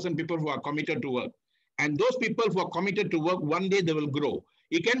 20% people who are committed to work. And those people who are committed to work, one day they will grow.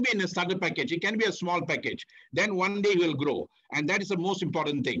 It can be in a starter package. It can be a small package. Then one day will grow. And that is the most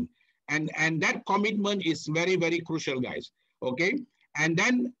important thing. And that commitment is very, very crucial, guys. Okay. And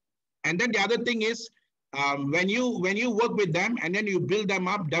then the other thing is, when you work with them and then you build them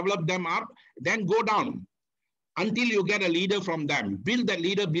up, develop them up, then go down until you get a leader from them. Build the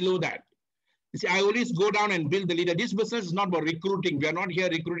leader below that. You see, I always go down and build the leader. This business is not about recruiting. We are not here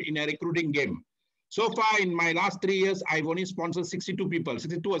in a recruiting game. So far in my last 3 years, I've only sponsored 62 people,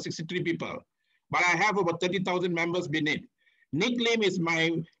 62 or 63 people. But I have about 30,000 members beneath. Nick Lim is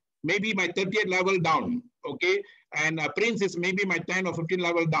maybe my 30th level down, okay? And Prince is maybe my 10 or 15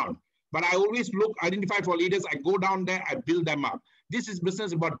 level down. But I always identify for leaders. I go down there, I build them up. This is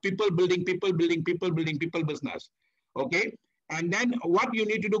business about people building people business, okay? And then what you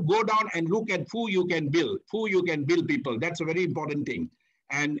need to do, go down and look at who you can build people. That's a very important thing.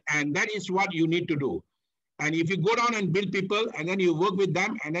 And that is what you need to do. And if you go down and build people and then you work with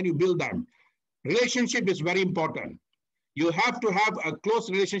them and then you build them, relationship is very important. You have to have a close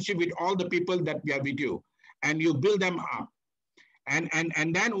relationship with all the people that are with you and you build them up.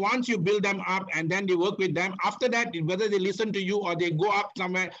 And then once you build them up and then you work with them, after that, whether they listen to you or they go up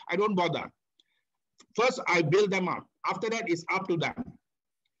somewhere, I don't bother. First, I build them up. After that, it's up to them.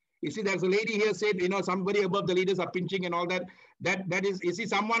 You see, there's a lady here said, you know, somebody above the leaders are pinching and all that. That is, you see,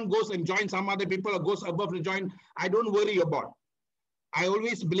 someone goes and joins some other people or goes above to join. I don't worry about. I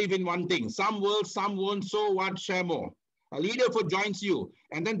always believe in one thing. Some will, some won't, so what, share more. A leader who joins you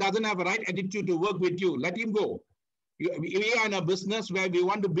and then doesn't have a right attitude to work with you, let him go. We are in a business where we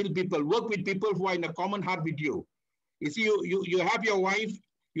want to build people, work with people who are in a common heart with you. You see, you have your wife,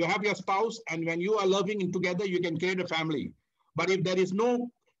 you have your spouse, and when you are loving and together, you can create a family. But if there is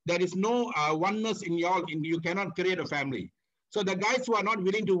no oneness in you cannot create a family. So the guys who are not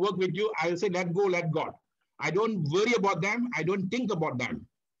willing to work with you, I will say, let go, let God. I don't worry about them. I don't think about them.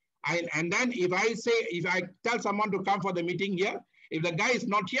 And then if I tell someone to come for the meeting here, if the guy is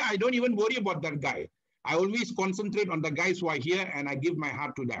not here, I don't even worry about that guy. I always concentrate on the guys who are here and I give my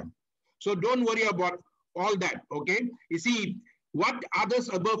heart to them. So don't worry about all that, okay? You see, what others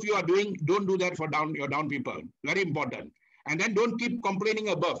above you are doing, don't do that for your down people. Very important. And then don't keep complaining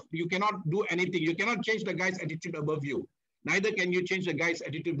above. You cannot do anything. You cannot change the guy's attitude above you. Neither can you change the guy's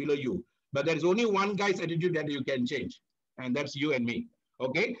attitude below you. But there is only one guy's attitude that you can change. And that's you and me.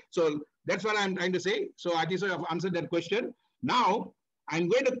 Okay? So that's what I'm trying to say. So I think I've answered that question. Now, I'm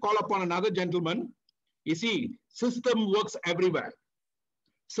going to call upon another gentleman. You see, system works everywhere.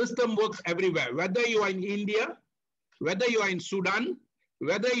 System works everywhere. Whether you are in India, whether you are in Sudan,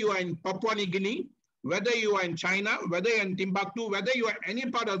 whether you are in Papua New Guinea, whether you are in China, whether you're in Timbuktu, whether you are any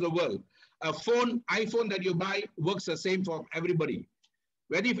part of the world, a iPhone that you buy works the same for everybody.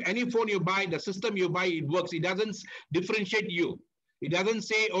 Whether if any phone you buy, the system you buy, it works. It doesn't differentiate you. It doesn't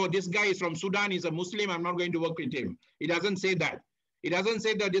say, oh, this guy is from Sudan, he's a Muslim, I'm not going to work with him. It doesn't say that. It doesn't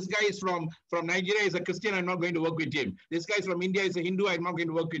say that this guy is from Nigeria, is a Christian, I'm not going to work with him. This guy is from India, is a Hindu, I'm not going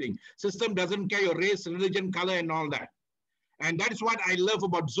to work with him. System doesn't care your race, religion, color, and all that. And that's what I love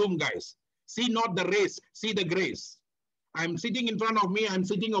about Zoom, guys. See not the race, see the grace. I'm sitting in front of me, I'm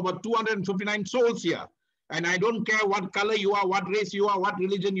sitting about 259 souls here. And I don't care what color you are, what race you are, what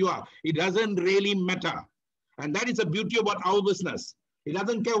religion you are. It doesn't really matter. And that is the beauty about our business. It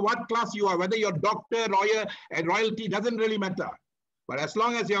doesn't care what class you are, whether you're doctor, lawyer, and royalty, doesn't really matter. But as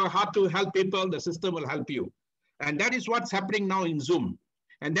long as you have a heart to help people, the system will help you. And that is what's happening now in Zoom.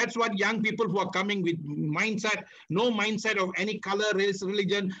 And that's what young people who are coming with mindset, no mindset of any color, race,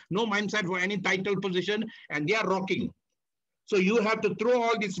 religion, no mindset for any title, position, and they are rocking. So you have to throw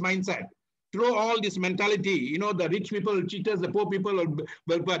all this mindset, throw all this mentality, you know, the rich people, cheaters, the poor people,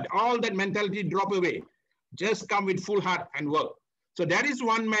 but all that mentality drop away. Just come with full heart and work. So there is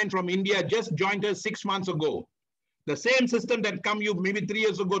one man from India just joined us 6 months ago. The same system that come you maybe 3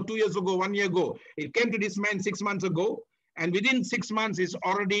 years ago, 2 years ago, 1 year ago, it came to this man 6 months ago. And within 6 months, he's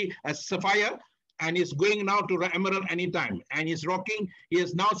already a sapphire and he's going now to emerald anytime. And he's rocking. He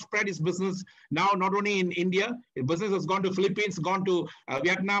has now spread his business now not only in India, his business has gone to Philippines, gone to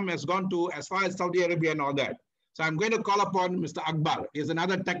Vietnam, has gone to as far as Saudi Arabia and all that. So I'm going to call upon Mr. Akbar. He's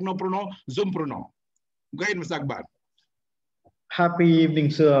another technopreneur, Zoompreneur. Go ahead, Mr. Akbar. Happy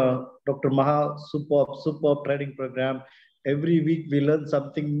evening, sir. Dr. Maha, superb training program. Every week we learn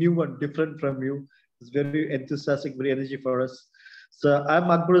something new and different from you. It's very enthusiastic, very energy for us. So I'm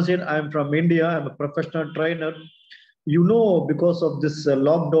Akbar Hussain. I'm from India. I'm a professional trainer. You know, because of this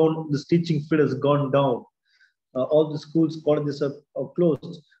lockdown, this teaching field has gone down. All the schools, colleges are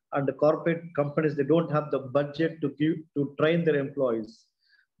closed, and the corporate companies, they don't have the budget to train their employees.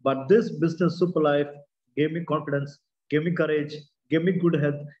 But this business Super Life gave me confidence, gave me courage, gave me good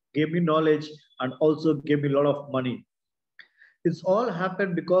health, gave me knowledge, and also gave me a lot of money. It's all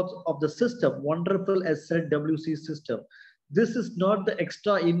happened because of the system, wonderful SLWC system. This is not the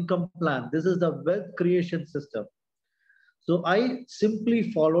extra income plan. This is the wealth creation system. So I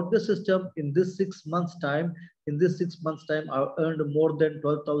simply followed the system. In this 6 months time, I earned more than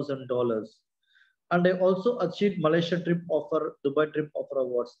 $12,000. And I also achieved Malaysia trip offer, Dubai trip offer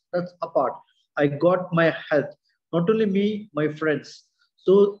awards. That's apart. I got my health, not only me, my friends.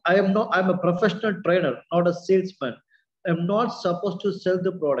 So I'm a professional trainer, not a salesman. I'm not supposed to sell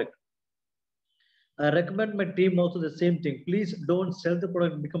the product. I recommend my team also the same thing. Please don't sell the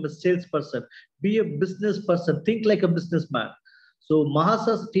product and become a salesperson. Be a business person. Think like a businessman. So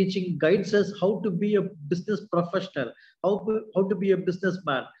Mahasa's teaching guides us how to be a business professional, how to be a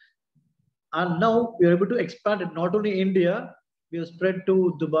businessman. And now we are able to expand it. Not only India, we have spread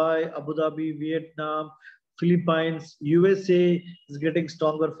to Dubai, Abu Dhabi, Vietnam, Philippines, USA is getting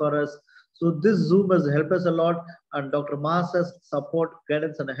stronger for us. So this Zoom has helped us a lot, and Dr. Mahasa's support,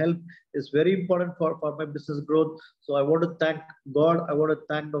 guidance, and help is very important for my business growth. So I want to thank God. I want to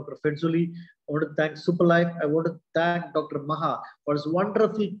thank Dr. Fenzuli. I want to thank Super Life. I want to thank Dr. Maha for his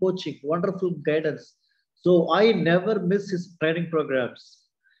wonderful coaching, wonderful guidance. So I never miss his training programs.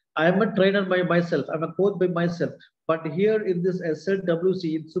 I am a trainer by myself. I'm a coach by myself. But here in this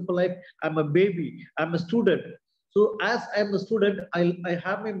SLWC, in Super Life, I'm a baby. I'm a student. So as I'm a student, I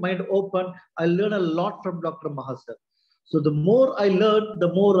have my mind open. I learn a lot from Dr. Mahasar. So the more I learn,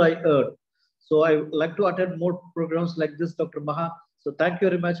 the more I earn. So I like to attend more programs like this, Dr. Maha. So thank you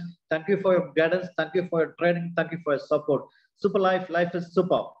very much. Thank you for your guidance. Thank you for your training. Thank you for your support. Super Life, life is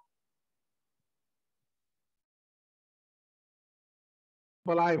super.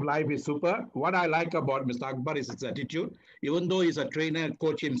 Life is super. What I like about Mr. Akbar is his attitude. Even though he's a trainer,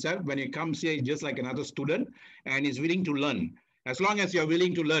 coach himself, when he comes here, he's just like another student and he's willing to learn. As long as you're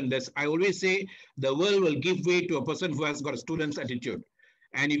willing to learn, I always say the world will give way to a person who has got a student's attitude.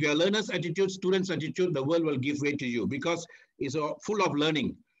 And if you're a learner's attitude, student's attitude, the world will give way to you because it's full of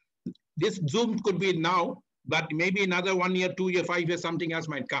learning. This Zoom could be now, but maybe another 1 year, 2 year, 5 years, something else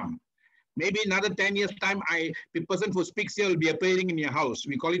might come. Maybe another 10 years time, the person who speaks here will be appearing in your house.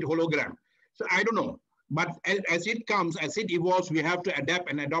 We call it hologram. So I don't know. But as it comes, as it evolves, we have to adapt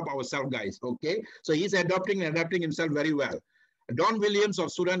and adopt ourselves, guys. Okay. So he's adapting himself very well. Don Williams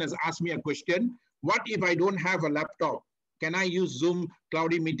of Sudan has asked me a question. What if I don't have a laptop? Can I use Zoom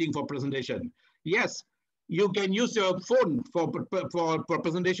cloudy meeting for presentation? Yes, you can use your phone for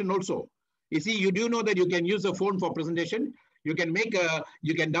presentation also. You see, you do know that you can use a phone for presentation. You can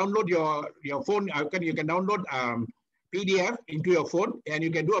you can download your phone. You can download PDF into your phone and you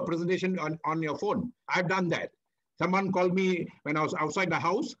can do a presentation on your phone. I've done that. Someone called me when I was outside the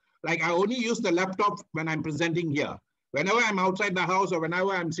house. Like I only use the laptop when I'm presenting here. Whenever I'm outside the house or whenever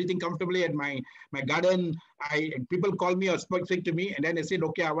I'm sitting comfortably at my garden, people call me or speak to me and then they said,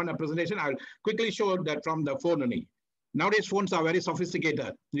 okay, I want a presentation. I'll quickly show that from the phone only. Nowadays, phones are very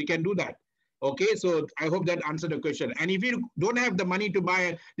sophisticated. You can do that. Okay, so I hope that answered the question. And if you don't have the money to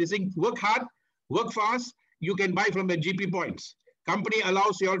buy this thing, work hard, work fast, you can buy from the GP points. Company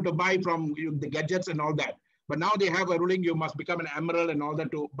allows you all to buy from the gadgets and all that. But now they have a ruling, you must become an emerald and all that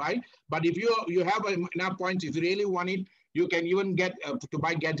to buy. But if you have enough points, if you really want it, you can even get to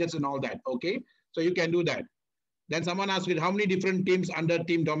buy gadgets and all that, okay? So you can do that. Then someone asked me, how many different teams under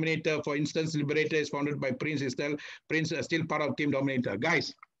Team Dominator? For instance, Liberator is founded by Prince, Prince is still part of Team Dominator.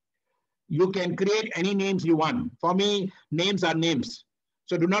 Guys, you can create any names you want. For me, names are names.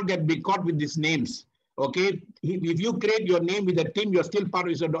 So do not be caught with these names. Okay. If you create your name with a team, you're still part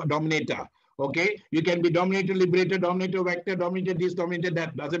of the Dominator. Okay. You can be Dominator, Liberator, Dominator, Vector, Dominator, this, Dominator,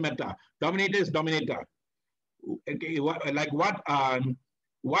 that. Doesn't matter. Dominator is Dominator. Okay. Like what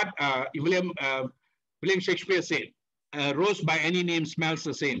William Shakespeare said, rose by any name smells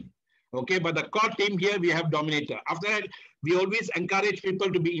the same. Okay, but the core team here, we have Dominator. After that, we always encourage people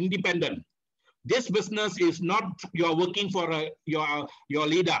to be independent. This business is not you're working for your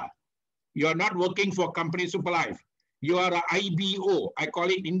leader. You're not working for company Super Life. You are an IBO. I call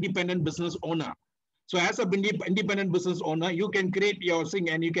it independent business owner. So as an independent business owner, you can create your thing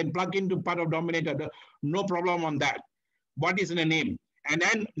and you can plug into part of Dominator. No problem on that. What is in a name? And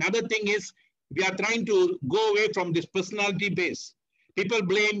then another thing is, we are trying to go away from this personality base. People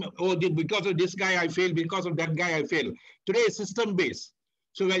blame, oh, because of this guy I failed, because of that guy I failed. Today is system based.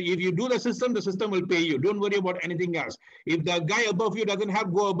 So if you do the system will pay you. Don't worry about anything else. If the guy above you doesn't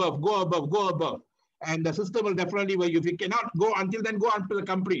have, go above, go above, go above. And the system will definitely pay you. If you cannot go until then, go until the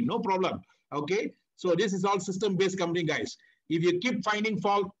company, no problem. Okay. So this is all system-based company, guys. If you keep finding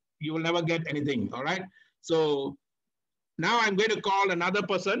fault, you will never get anything. All right. So now I'm going to call another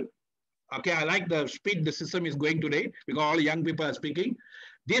person. Okay, I like the speed the system is going today because all young people are speaking.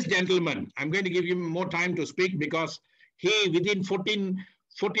 This gentleman, I'm going to give him more time to speak because he, within 14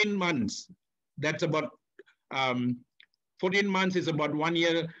 months, that's about 14 months is about 1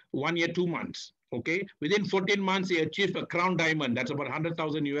 year, 2 months. Okay, within 14 months, he achieved a crown diamond. That's about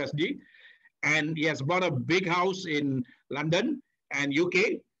 100,000 USD. And he has bought a big house in London and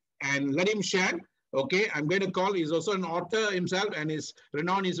UK. And let him share. Okay, I'm going to call. He's also an author himself and is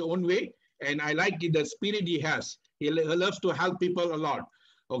renowned his own way. And I like the spirit he has. He loves to help people a lot.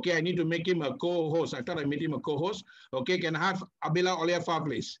 Okay, I need to make him a co-host. I thought I made him a co-host. Okay, can I have ABIOLA OLAIFA,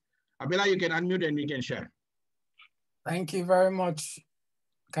 please? ABIOLA, you can unmute and we can share. Thank you very much.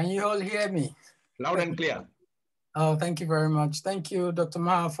 Can you all hear me? Loud and clear. Oh, thank you very much. Thank you, Dr.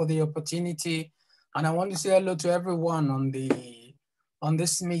 Maha, for the opportunity. And I want to say hello to everyone on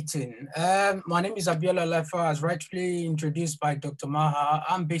this meeting. My name is ABIOLA OLAIFA, as rightfully introduced by Dr. Maha.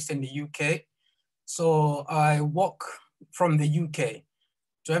 I'm based in the UK. So I work from the UK.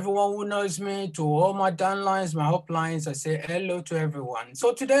 To everyone who knows me, to all my downlines, my uplines, I say hello to everyone.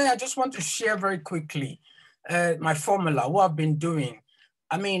 So today I just want to share very quickly my formula, what I've been doing.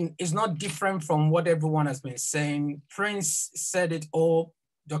 I mean, it's not different from what everyone has been saying. Prince said it all.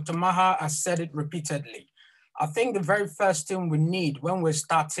 Dr. Maha has said it repeatedly. I think the very first thing we need when we're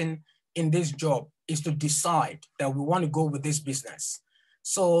starting in this job is to decide that we want to go with this business.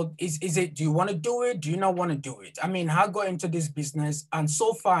 So is it, do you want to do it? Do you not want to do it? I mean, I got into this business and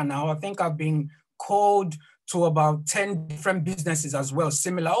so far now, I think I've been called to about 10 different businesses as well.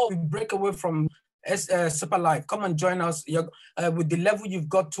 Similar, oh, we break away from Super Life. Come and join us. With the level you've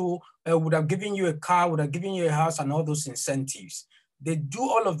got to, would have given you a car, would have given you a house and all those incentives. They do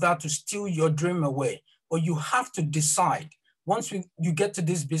all of that to steal your dream away. But you have to decide, once you get to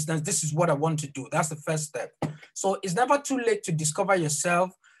this business, this is what I want to do. That's the first step. So it's never too late to discover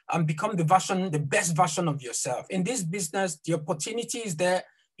yourself and become the best version of yourself. In this business, the opportunity is there.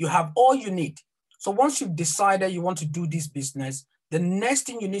 You have all you need. So once you've decided you want to do this business, the next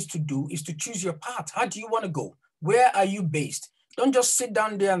thing you need to do is to choose your path. How do you want to go? Where are you based? Don't just sit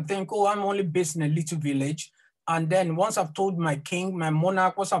down there and think, oh, I'm only based in a little village. And then once I've told my king, my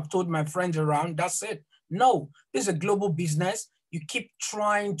monarch, once I've told my friends around, that's it. No, this is a global business. You keep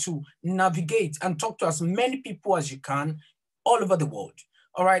trying to navigate and talk to as many people as you can all over the world.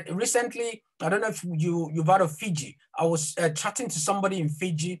 All right, recently, I don't know if you've heard of Fiji. I was chatting to somebody in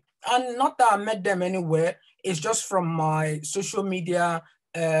Fiji, and not that I met them anywhere. It's just from my social media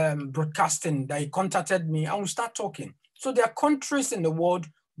broadcasting that he contacted me and we start talking. So there are countries in the world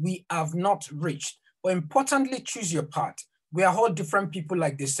we have not reached, but importantly, choose your path. We are all different people,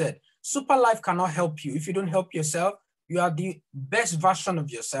 like they said. Super Life cannot help you. If you don't help yourself, you are the best version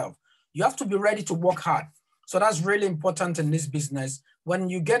of yourself. You have to be ready to work hard. So that's really important in this business. When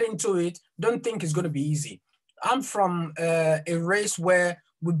you get into it, don't think it's going to be easy. I'm from a race where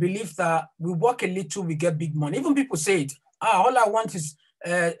we believe that we work a little, we get big money. Even people say it, all I want is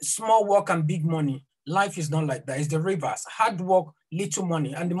small work and big money. Life is not like that. It's the reverse. Hard work, little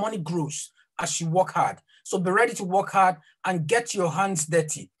money, and the money grows as you work hard. So be ready to work hard and get your hands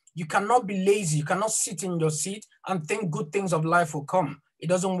dirty. You cannot be lazy. You cannot sit in your seat and think good things of life will come. It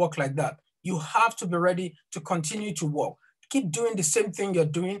doesn't work like that. You have to be ready to continue to work. Keep doing the same thing you're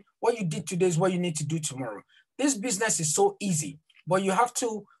doing. What you did today is what you need to do tomorrow. This business is so easy, but you have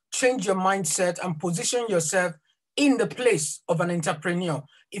to change your mindset and position yourself in the place of an entrepreneur.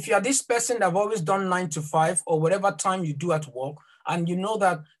 If you're this person that have always done 9 to 5 or whatever time you do at work, and you know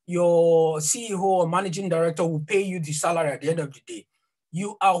that your CEO or managing director will pay you the salary at the end of the day,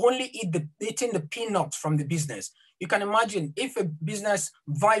 you are only eating the peanuts from the business. You can imagine if a business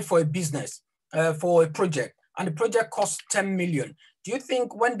vie for a business, for a project, and the project costs 10 million, do you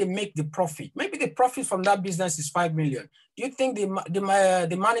think when they make the profit, maybe the profit from that business is 5 million, do you think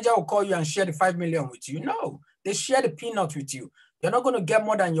the manager will call you and share the 5 million with you? No, they share the peanut with you. You're not going to get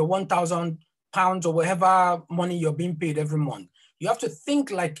more than your 1,000 pounds or whatever money you're being paid every month. You have to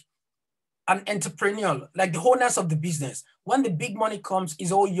think like an entrepreneur, like the owners of the business. When the big money comes,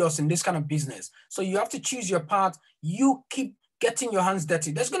 it's all yours in this kind of business. So you have to choose your path. You keep getting your hands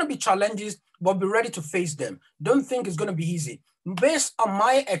dirty. There's going to be challenges, but be ready to face them. Don't think it's going to be easy. Based on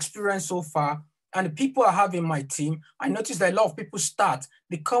my experience so far, and the people I have in my team, I noticed that a lot of people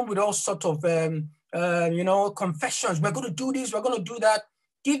they come with all sorts of, confessions. We're going to do this, we're going to do that.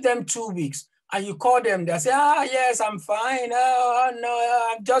 Give them 2 weeks. And you call them, they say, yes, I'm fine. Oh,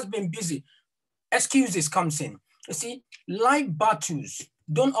 no, I've just been busy. Excuses comes in. You see, life battles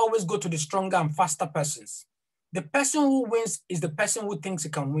don't always go to the stronger and faster persons. The person who wins is the person who thinks he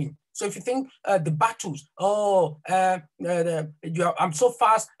can win. So if you think the battles, I'm so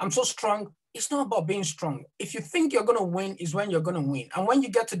fast, I'm so strong, it's not about being strong. If you think you're going to win is when you're going to win. And when you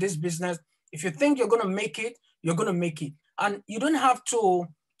get to this business, if you think you're going to make it, you're going to make it. And you don't have to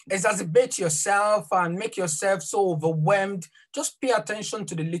exacerbate yourself and make yourself so overwhelmed. Just pay attention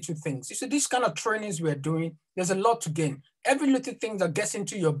to the little things. You see, these kind of trainings we're doing, there's a lot to gain. Every little thing that gets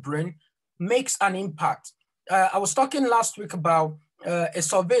into your brain makes an impact. I was talking last week about a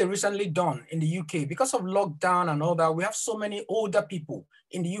survey recently done in the UK. Because of lockdown and all that, we have so many older people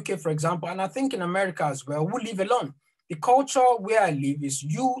in the UK, for example, and I think in America as well, who live alone. The culture where I live is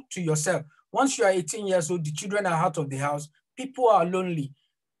you to yourself. Once you are 18 years old, the children are out of the house, people are lonely.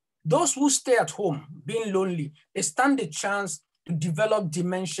 Those who stay at home, being lonely, they stand a chance to develop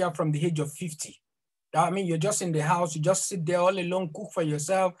dementia from the age of 50. I mean, you're just in the house, you just sit there all alone, cook for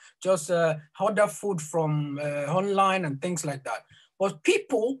yourself, just order food from online and things like that. But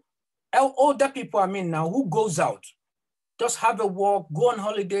people, older people, I mean now, who goes out, just have a walk, go on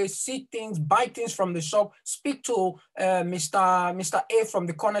holiday, see things, buy things from the shop, speak to Mr. A from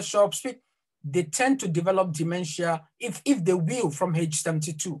the corner shop, they tend to develop dementia if they will from age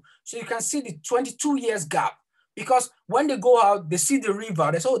 72. So you can see the 22 years gap. Because when they go out, they see the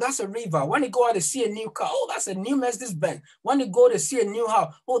river. They say, oh, that's a river. When they go out, they see a new car. Oh, that's a new Mercedes-Benz. When they go, they see a new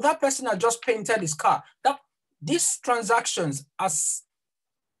house. Oh, that person has just painted his car. These transactions, as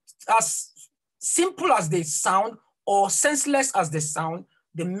simple as they sound or senseless as they sound,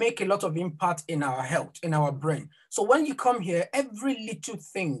 they make a lot of impact in our health, in our brain. So when you come here, every little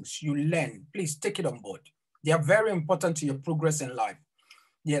things you learn, please take it on board. They are very important to your progress in life.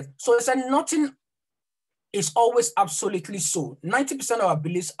 Yes. So it's nothing is always absolutely so. 90% of our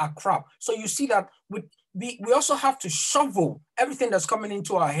beliefs are crap. So you see that we also have to shovel everything that's coming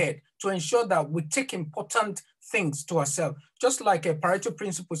into our head to ensure that we take important things to ourselves. Just like a Pareto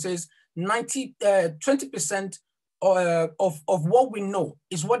principle says, 20% of what we know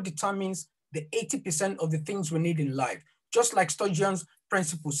is what determines the 80% of the things we need in life. Just like Sturgeon's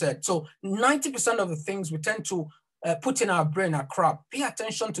principle said. So 90% of the things we tend to put in our brain are crap. Pay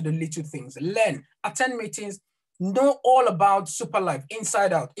attention to the little things. Learn, attend meetings, know all about Super Life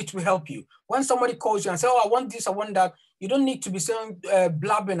inside out. It will help you. When somebody calls you and says, oh, I want this, I want that, you don't need to be saying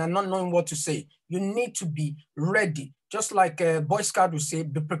blabbing and not knowing what to say. You need to be ready. Just like Boy Scout would say,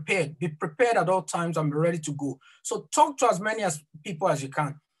 be prepared. Be prepared at all times and be ready to go. So talk to as many people as you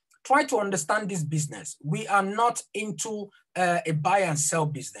can. Try to understand this business. We are not into a buy and sell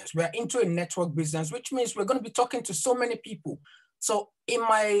business. We're into a network business, which means we're going to be talking to so many people. So in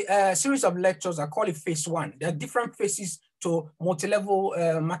my series of lectures, I call it phase one. There are different phases to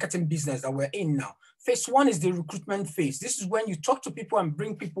multi-level marketing business that we're in now. Phase one is the recruitment phase. This is when you talk to people and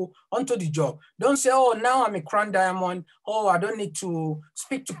bring people onto the job. Don't say, oh, now I'm a crown diamond. Oh, I don't need to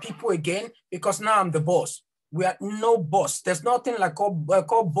speak to people again because now I'm the boss. We are no boss. There's nothing like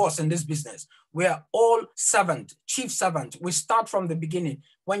called boss in this business. We are all servant, chief servant. We start from the beginning.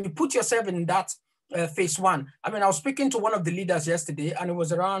 When you put yourself in that phase one, I mean, I was speaking to one of the leaders yesterday and it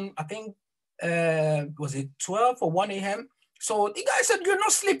was around, I think, was it 12 or 1 a.m.? So the guy said, you're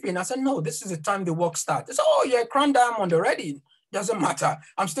not sleeping. I said, no, this is the time the work starts. They said, oh, you're a crown diamond already. Doesn't matter.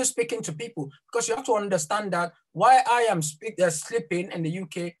 I'm still speaking to people because you have to understand that while I am sleeping in the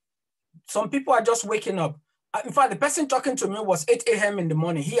UK, some people are just waking up. In fact, the person talking to me was 8 a.m. in the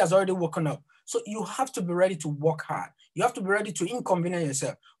morning. He has already woken up. So you have to be ready to work hard. You have to be ready to inconvenience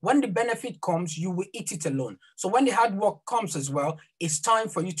yourself. When the benefit comes, you will eat it alone. So when the hard work comes as well, it's time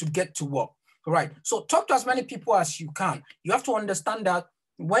for you to get to work. Right. So talk to as many people as you can. You have to understand that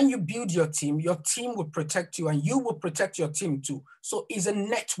when you build your team will protect you and you will protect your team too. So it's a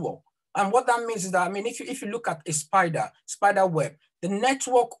network. And what that means is that, I mean, if you look at a spider web, the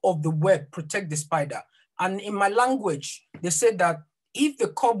network of the web protect the spider. And in my language, they say that if the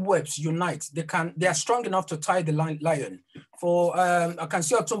cobwebs unite, they are strong enough to tie the lion. For I can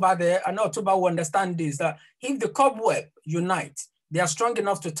see Otumba there. I know Otumba will understand this, that if the cobweb unite, they are strong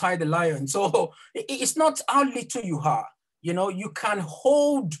enough to tie the lion. So it's not how little you are. You know, you can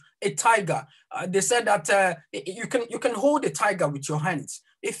hold a tiger. They said that you can hold a tiger with your hands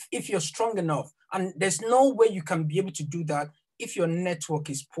if you're strong enough. And there's no way you can be able to do that if your network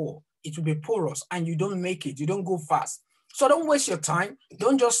is poor, it will be porous and you don't make it, you don't go fast. So don't waste your time.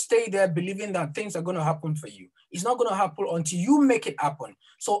 Don't just stay there believing that things are going to happen for you. It's not going to happen until you make it happen.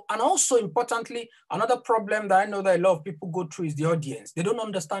 So, and also importantly, another problem that I know that a lot of people go through is the audience. They don't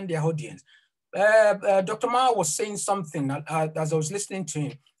understand their audience. Dr. Mah was saying something as I was listening to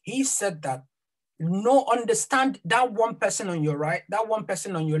him. He said that understand that one person on your right, that one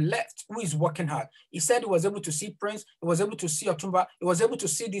person on your left who is working hard. He said he was able to see Prince, he was able to see Otumba, he was able to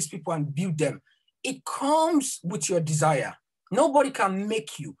see these people and build them. It comes with your desire. Nobody can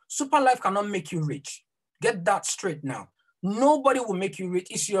make you. Super Life cannot make you rich. Get that straight now. Nobody will make you rich.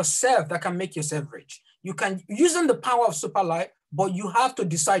 It's yourself that can make yourself rich. You can, using the power of Super Life, but you have to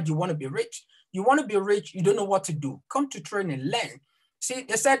decide you want to be rich. You want to be rich, you don't know what to do. Come to training, learn. See,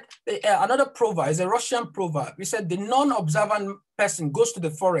 they said, another proverb is a Russian proverb. He said, the non-observant person goes to the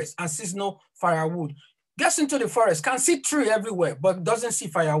forest and sees no firewood. Gets into the forest, can see tree everywhere, but doesn't see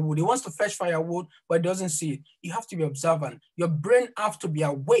firewood. He wants to fetch firewood, but doesn't see it. You have to be observant. Your brain has to be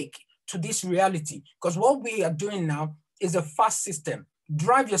awake to this reality, because what we are doing now is a fast system.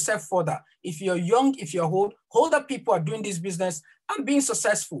 Drive yourself further. If you're young, if you're old, older people are doing this business and being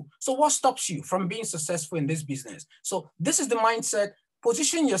successful. So what stops you from being successful in this business? So this is the mindset.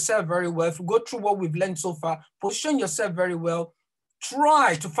 Position yourself very well. If we go through what we've learned so far, position yourself very well.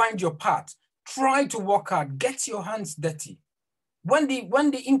 Try to find your path. Try to work hard. Get your hands dirty. When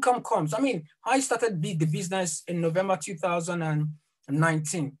the income comes, I mean, I started the business in November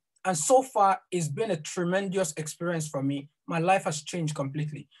 2019. And so far, it's been a tremendous experience for me. My life has changed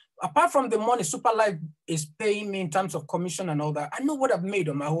completely. Apart from the money Super Life is paying me in terms of commission and all that, I know what I've made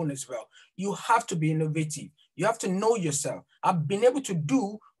on my own as well. You have to be innovative. You have to know yourself. I've been able to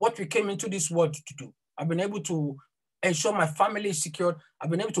do what we came into this world to do. I've been able to ensure my family is secured. I've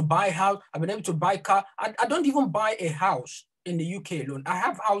been able to buy a house. I've been able to buy a car. I don't even buy a house in the UK alone. I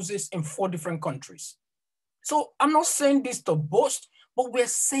have houses in 4 different countries. So I'm not saying this to boast, but we're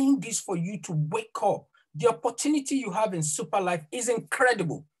saying this for you to wake up. The opportunity you have in Super Life is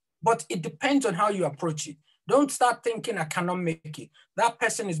incredible, but it depends on how you approach it. Don't start thinking I cannot make it. That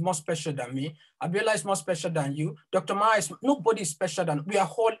person is more special than me. ABIOLA is more special than you. Dr. Mah is, nobody is special than, we are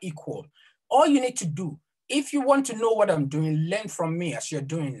all equal. All you need to do, if you want to know what I'm doing, learn from me as you're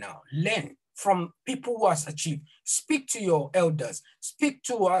doing now. Learn from people who has achieved. Speak to your elders. Speak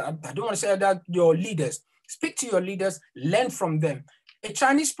to, I don't want to say that, your leaders. Speak to your leaders, learn from them. A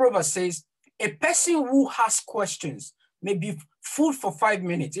Chinese proverb says, a person who has questions may be fooled for 5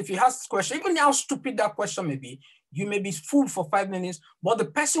 minutes. If he has questions, even how stupid that question may be, you may be fooled for 5 minutes, but the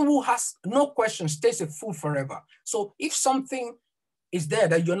person who has no questions stays a fool forever. So if something is there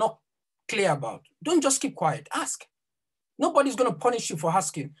that you're not clear about, don't just keep quiet, ask. Nobody's gonna punish you for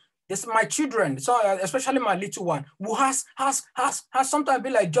asking. This my children, so especially my little one, who has sometimes be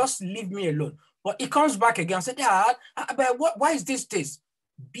like, just leave me alone. But he comes back again and says, Dad, but why is this?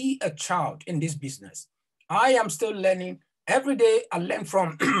 Be a child in this business. I am still learning. Every day I learn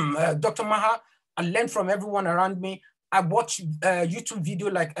from Dr. Maha. I learn from everyone around me. I watch YouTube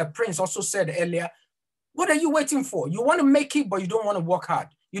video like Prince also said earlier. What are you waiting for? You want to make it, but you don't want to work hard.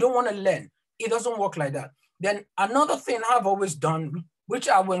 You don't want to learn. It doesn't work like that. Then another thing I've always done, which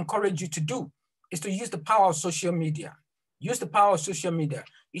I will encourage you to do, is to use the power of social media. Use the power of social media.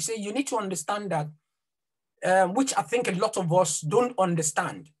 You see, you need to understand that, which I think a lot of us don't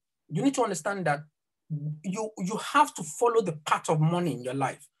understand. You need to understand that you have to follow the path of money in your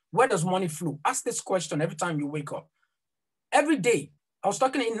life. Where does money flow? Ask this question every time you wake up. Every day. I was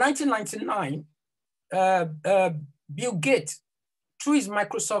talking in 1999, Bill Gates, through his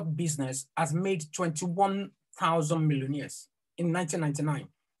Microsoft business, has made 21,000 millionaires in 1999.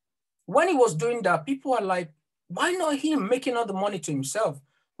 When he was doing that, people are like, why not him making all the money to himself?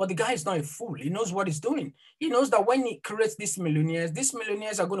 But the guy is not a fool. He knows what he's doing. He knows that when he creates these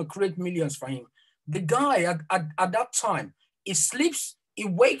millionaires are going to create millions for him. The guy at that time, he sleeps, he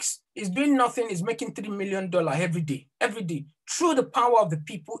wakes, he's doing nothing, he's making $3 million every day. Through the power of the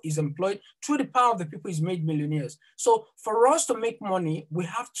people he's employed, through the power of the people he's made millionaires. So for us to make money, we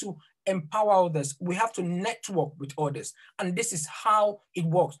have to empower others. We have to network with others. And this is how it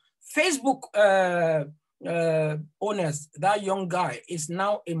works. Facebook owners, that young guy is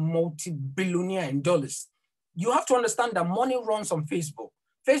now a multi-billionaire in dollars. You have to understand that money runs on Facebook.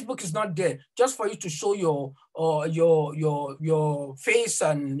 Facebook is not there just for you to show your face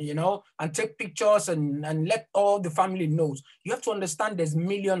and, you know, and take pictures and let all the family knows. You have to understand there's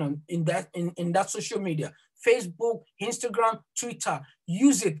millions in that social media. Facebook, Instagram, Twitter,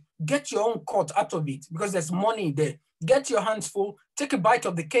 use it. Get your own cut out of it because there's money there. Get your hands full, take a bite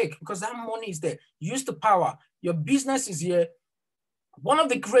of the cake because that money is there. Use the power. Your business is here. One of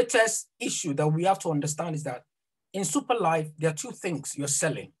the greatest issues that we have to understand is that in Super Life, there are two things you're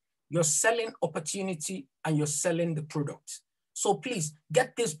selling. You're selling opportunity and you're selling the product. So please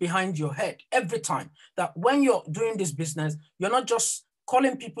get this behind your head every time, that when you're doing this business, you're not just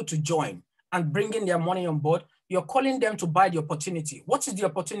calling people to join and bringing their money on board. You're calling them to buy the opportunity. What is the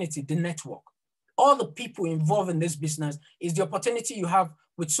opportunity? The network. All the people involved in this business is the opportunity you have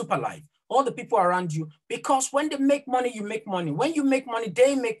with Super Life. All the people around you, because when they make money, you make money. When you make money,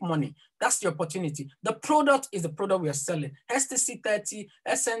 they make money. That's the opportunity. The product is the product we are selling. STC 30,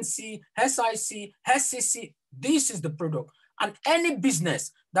 SNC, SIC, SCC, this is the product. And any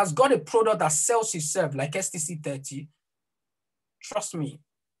business that's got a product that sells itself like STC 30, trust me,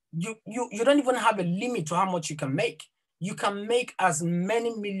 you don't even have a limit to how much you can make. You can make as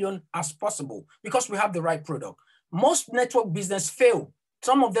many million as possible because we have the right product. Most network business fail.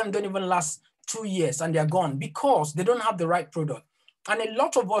 Some of them don't even last 2 years and they're gone because they don't have the right product. And a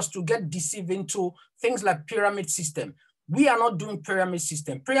lot of us to get deceived into things like pyramid system. We are not doing pyramid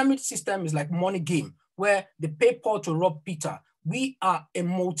system. Pyramid system is like money game where they pay Paul to rob Peter. We are a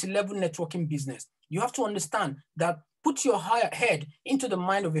multi-level networking business. You have to understand that. Put your head into the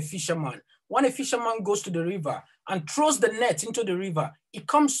mind of a fisherman. When a fisherman goes to the river and throws the net into the river, it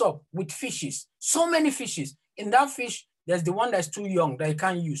comes up with fishes, so many fishes. In that fish, there's the one that's too young that he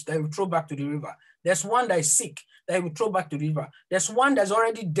can't use, that he will throw back to the river. There's one that is sick, that he will throw back to the river. There's one that's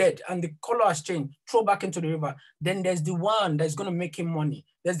already dead and the color has changed, throw back into the river. Then there's the one that's going to make him money.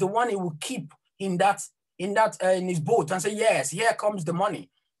 There's the one he will keep in his boat and say, yes, here comes the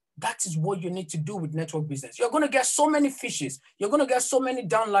money. That is what you need to do with network business. You're going to get so many fishes. You're going to get so many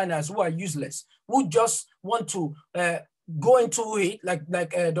downliners who are useless, who just want to go into it. Like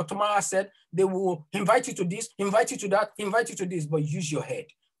Dr. Mara said, they will invite you to this, invite you to that, invite you to this, but use your head.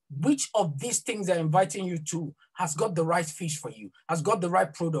 Which of these things they're inviting you to has got the right fish for you, has got the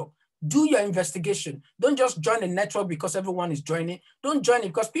right product? Do your investigation. Don't just join a network because everyone is joining. Don't join it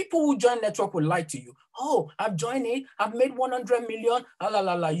because people who join network will lie to you. Oh, I've joined it. I've made 100 million.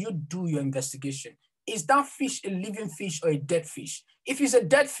 You do your investigation. Is that fish a living fish or a dead fish? If it's a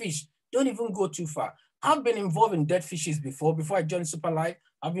dead fish, don't even go too far. I've been involved in dead fishes before I joined Super Life.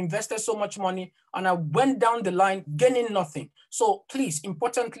 I've invested so much money and I went down the line gaining nothing. So please,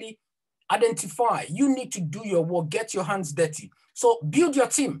 importantly, identify. You need to do your work, get your hands dirty. So build your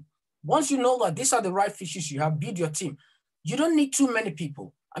team. Once you know that these are the right fishes you have, build your team. You don't need too many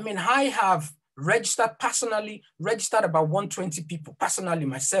people. I mean, I have registered about 120 people personally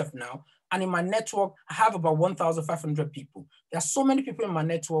myself now. And in my network, I have about 1,500 people. There are so many people in my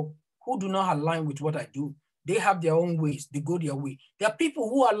network who do not align with what I do. They have their own ways. They go their way. There are people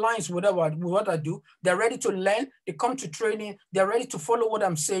who align with what I do. They're ready to learn. They come to training. They're ready to follow what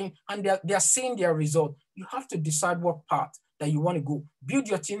I'm saying. And they're seeing their result. You have to decide what path that you want to go. Build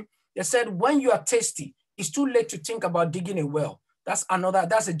your team. They said, when you are thirsty, it's too late to think about digging a well. That's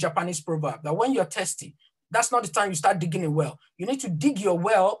a Japanese proverb, that when you're thirsty, that's not the time you start digging a well. You need to dig your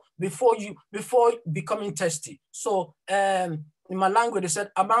well before becoming thirsty. So in my language, they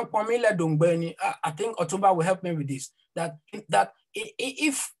said, I think Otumba will help me with this, that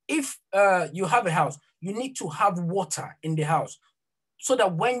if you have a house, you need to have water in the house so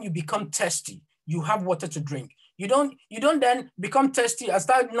that when you become thirsty, you have water to drink. You don't then become thirsty and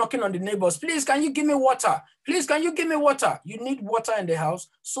start knocking on the neighbors. Please, can you give me water? Please, can you give me water? You need water in the house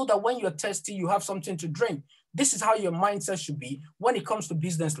so that when you're thirsty, you have something to drink. This is how your mindset should be when it comes to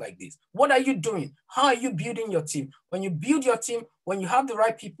business like this. What are you doing? How are you building your team? When you build your team, when you have the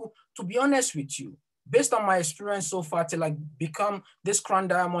right people, to be honest with you, based on my experience so far till I become this crown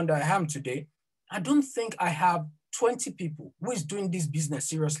diamond that I am today, I don't think I have 20 people who is doing this business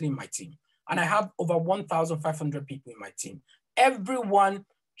seriously in my team. And I have over 1,500 people in my team. Everyone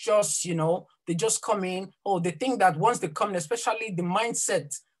just, they just come in. Oh, they think that once they come in, especially the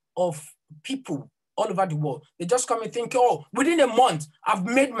mindset of people all over the world, they just come and think, oh, within a month, I've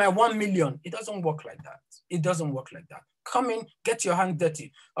made my 1 million. It doesn't work like that. It doesn't work like that. Come in, get your hands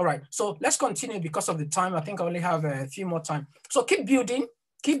dirty. All right, so let's continue because of the time. I think I only have a few more time. So keep building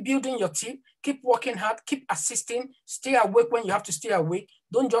your team, keep working hard, keep assisting, stay awake when you have to stay awake.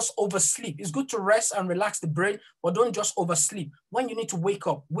 Don't just oversleep. It's good to rest and relax the brain, but don't just oversleep. When you need to wake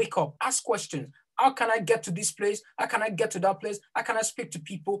up, ask questions. How can I get to this place? How can I get to that place? How can I speak to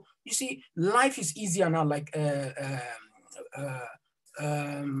people? You see, life is easier now, like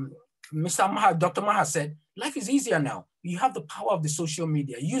Mr. Maha, Dr. Maha said, life is easier now. You have the power of the social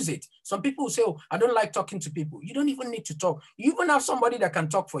media. Use it. Some people will say, oh, I don't like talking to people. You don't even need to talk. You even have somebody that can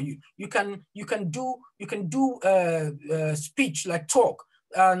talk for you. You can do speech, like talk,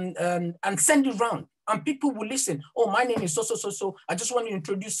 and send it around. and people will listen. Oh, my name is so. I just want to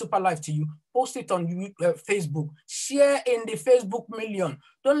introduce Super Life to you. Post it on Facebook. Share in the Facebook million.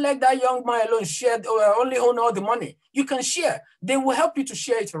 Don't let that young man alone share, only own all the money. You can share. They will help you to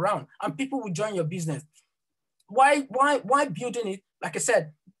share it around, and people will join your business. Why building it? Like I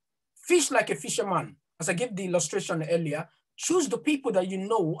said, fish like a fisherman. As I gave the illustration earlier, choose the people that you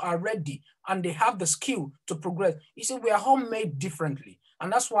know are ready and they have the skill to progress. You see, we are all made differently.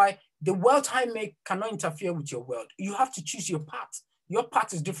 And that's why the wealth I make cannot interfere with your wealth. You have to choose your path. Your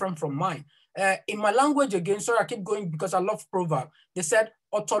path is different from mine. In my language again, sorry, I keep going because I love proverb. They said,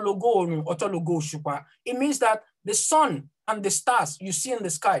 otologo shupa. It means that the sun and the stars you see in the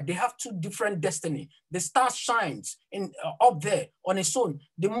sky, they have two different destiny. The star shines up there on its own.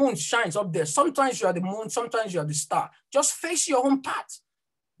 The moon shines up there. Sometimes you are the moon, sometimes you are the star. Just face your own path.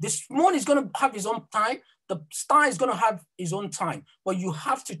 This moon is going to have his own time. The star is going to have his own time. But you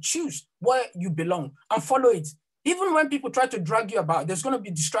have to choose where you belong and follow it. Even when people try to drag you about, there's going to be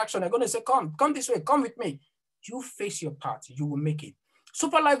distraction. They're going to say, come this way, come with me. You face your path, you will make it.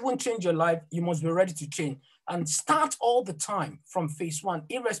 Super Life won't change your life. You must be ready to change. And start all the time from phase one,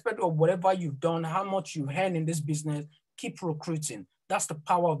 irrespective of whatever you've done, how much you earn in this business, keep recruiting. That's the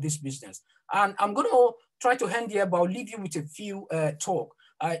power of this business. And I'm going to try to end here, but I'll leave you with a few talk.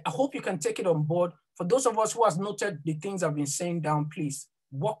 I hope you can take it on board. For those of us who has noted the things I've been saying down, please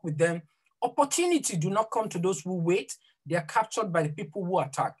work with them. Opportunity do not come to those who wait. They are captured by the people who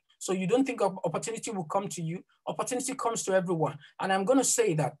attack. So you don't think opportunity will come to you. Opportunity comes to everyone. And I'm going to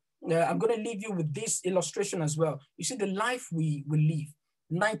say that, I'm going to leave you with this illustration as well. You see, the life we live,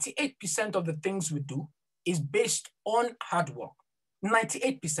 98% of the things we do is based on hard work,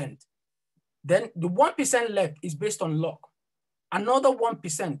 98%. Then the 1% left is based on luck. Another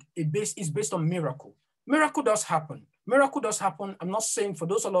 1% is based on miracle. Miracle does happen. Miracle does happen. I'm not saying for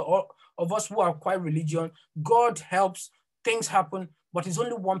those of us who are quite religious, God helps, things happen, but it's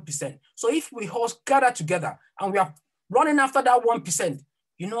only 1%. So if we all gather together and we are running after that 1%,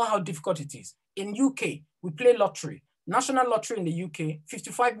 you know how difficult it is. In UK, we play lottery. National lottery in the UK,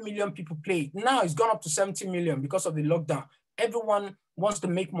 55 million people play it. Now it's gone up to 70 million because of the lockdown. Everyone wants to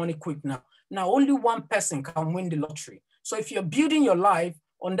make money quick now. Now only one person can win the lottery. So if you're building your life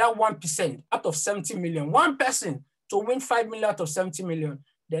on that 1% out of 70 million, one person to win 5 million out of 70 million,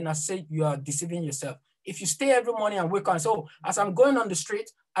 then I say you are deceiving yourself. If you stay every morning and wake up and say, oh, as I'm going on the street,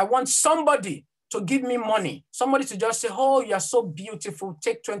 I want somebody to give me money. Somebody to just say, oh, you're so beautiful,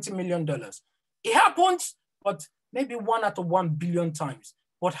 take $20 million. It happens, but maybe 1 out of 1 billion times.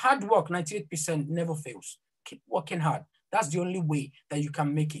 But hard work, 98% never fails. Keep working hard. That's the only way that you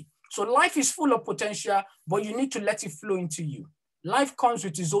can make it. So life is full of potential, but you need to let it flow into you. Life comes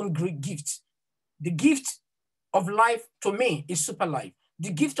with its own great gift. The gift of life to me is Super Life.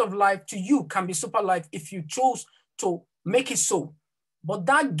 The gift of life to you can be Super Life if you chose to make it so. But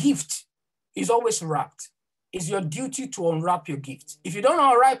that gift is always wrapped. It's your duty to unwrap your gift. If you don't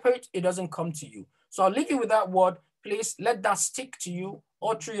unwrap it, it doesn't come to you. So I'll leave you with that word. Please let that stick to you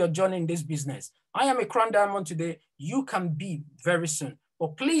all through your journey in this business. I am a crown diamond today. You can be very soon.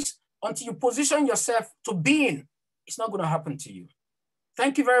 But please, until you position yourself to being, it's not going to happen to you.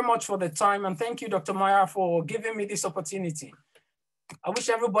 Thank you very much for the time. And thank you, Dr. Maya, for giving me this opportunity. I wish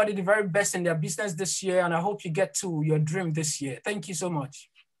everybody the very best in their business this year. And I hope you get to your dream this year. Thank you so much.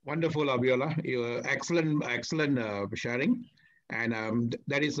 Wonderful, Abiola. You're excellent sharing. And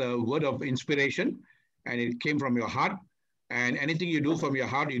that is a word of inspiration. And it came from your heart. And anything you do from your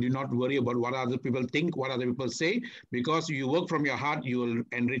heart, you do not worry about what other people think, what other people say, because you work from your heart, you will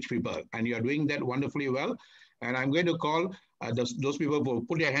enrich people. And you are doing that wonderfully well. And I'm going to call those people who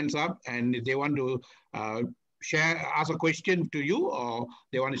put their hands up, and if they want to ask a question to you, or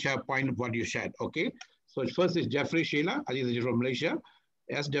they want to share a point of what you shared, okay? So first is Jeffrey Sheila, I think he's from Malaysia.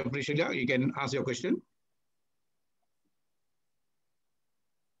 Yes, Jeffrey Sheila, you can ask your question.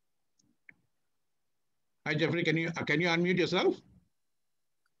 Hi, Jeffrey, can you unmute yourself?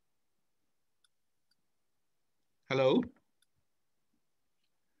 Hello?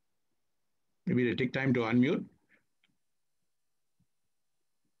 Maybe they take time to unmute.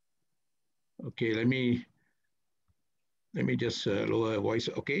 Okay, let me just lower voice.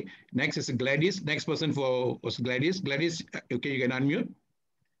 Okay, next is Gladys. Next person was Gladys. Gladys, okay, you can unmute.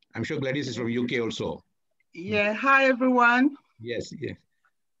 I'm sure Gladys is from UK also. Yeah, hi everyone. Yes, yes.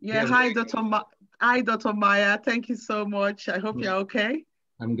 Yeah, yes, hi, Dr. Maya. Thank you so much. I hope you're okay.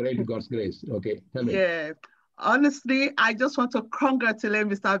 I'm great, with God's grace. Okay, tell me. Yeah, honestly, I just want to congratulate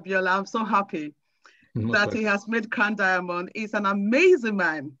Mr. ABIOLA. I'm so happy that he has made Crown Diamond. He's an amazing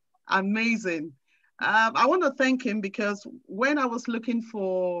man, amazing. I want to thank him because when I was looking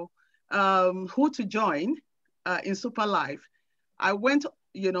for who to join in Super Life, I went,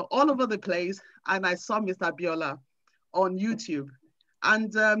 all over the place, and I saw Mr. ABIOLA on YouTube.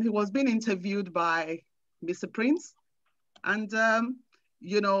 And he was being interviewed by Mr. Prince. And,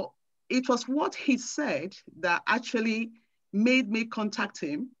 it was what he said that actually made me contact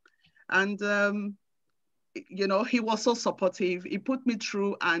him. And, he was so supportive. He put me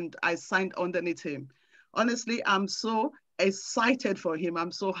through and I signed underneath him. Honestly, I'm so excited for him.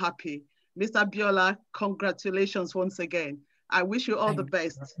 I'm so happy. Mr. ABIOLA, congratulations once again. I wish you all the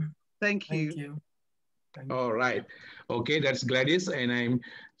best. Thank you. All right. Okay, that's Gladys. And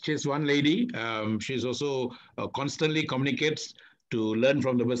she's one lady. She's also constantly communicates to learn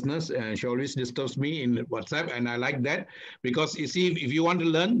from the business. And she always disturbs me in WhatsApp. And I like that because you see, if you want to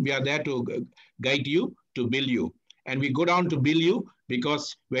learn, we are there to guide you, to build you. And we go down to build you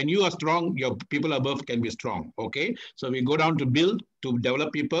because when you are strong, your people above can be strong. Okay. So we go down to build, to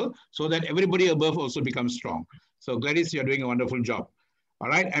develop people so that everybody above also becomes strong. So Gladys, you're doing a wonderful job. All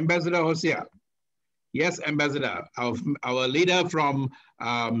right. Ambassador Hosea. Yes, Ambassador, our leader from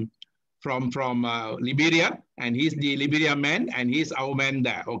Liberia, and he's the Liberia man, and he's our man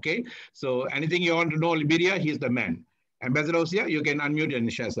there, okay? So anything you want to know Liberia, he's the man. Ambassador Hosea, you can unmute and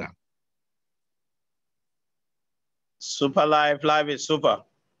share, sir. Super live is super.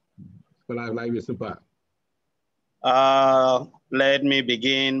 Super live is super. Let me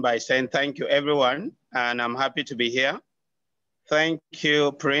begin by saying thank you, everyone, and I'm happy to be here. Thank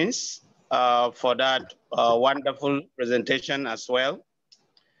you, Prince, for that wonderful presentation as well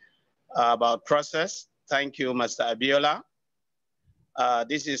about process. Thank you, Mr. ABIOLA.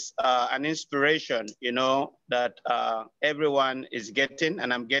 This is an inspiration, that everyone is getting,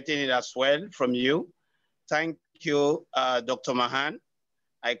 and I'm getting it as well from you. Thank you, Dr. Mahan.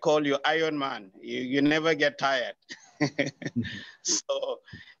 I call you Iron Man. You never get tired. So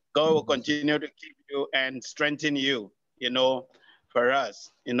God will continue to keep you and strengthen you, for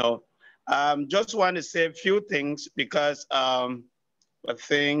us, Just want to say a few things because I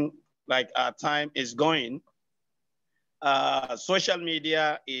think like our time is going. Social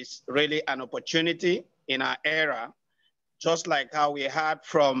media is really an opportunity in our era, just like how we heard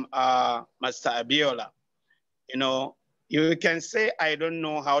from Mr. ABIOLA. You can say, I don't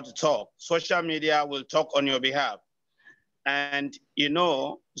know how to talk. Social media will talk on your behalf. And,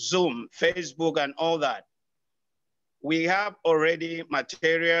 Zoom, Facebook, and all that. We have already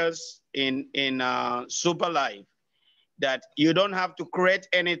materials in Super Life that you don't have to create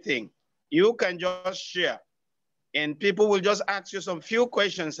anything. You can just share and people will just ask you some few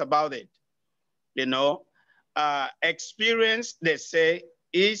questions about it. Experience, they say,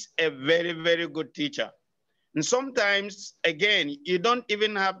 is a very, very good teacher. And sometimes, again, you don't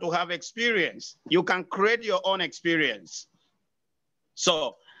even have to have experience. You can create your own experience.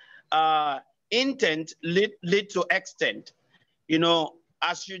 So intent lead to extent.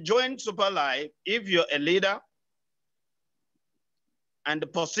 As you join Super Life, if you're a leader and the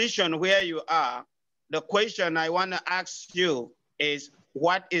position where you are, the question I want to ask you is,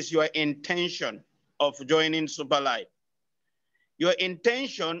 what is your intention of joining Super Life? Your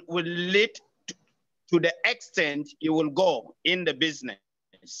intention will lead to the extent you will go in the business.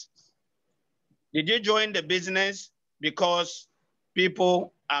 Did you join the business because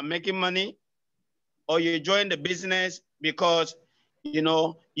people are making money? Or you join the business because,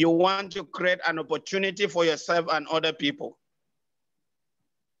 you want to create an opportunity for yourself and other people?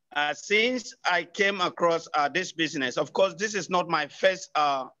 Since I came across this business, of course, this is not my first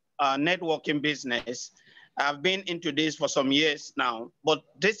networking business. I've been into this for some years now, but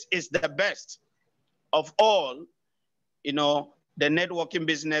this is the best of all, the networking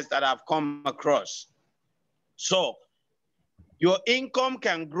business that I've come across. So your income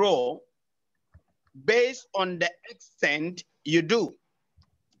can grow based on the extent you do.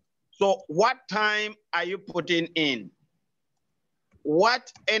 So what time are you putting in?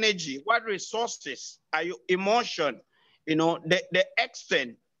 What energy, what resources are you, emotion, the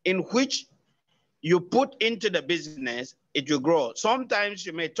extent in which you put into the business, it will grow. Sometimes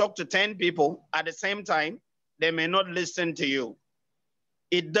you may talk to 10 people at the same time, they may not listen to you.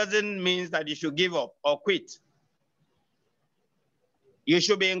 It doesn't mean that you should give up or quit. You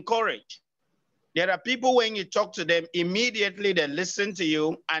should be encouraged. There are people, when you talk to them, immediately they listen to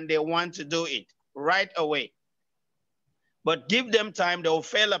you and they want to do it right away. But give them time, they'll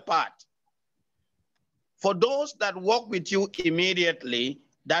fall apart. For those that work with you immediately,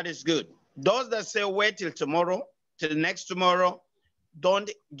 that is good. Those that say, wait till tomorrow, till next tomorrow,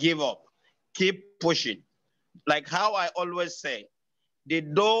 don't give up. Keep pushing. Like how I always say, the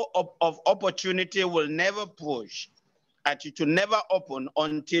door of opportunity will never push and it will never open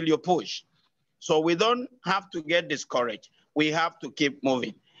until you push. So we don't have to get discouraged. We have to keep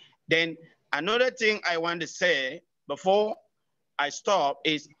moving. Then another thing I want to say before I stop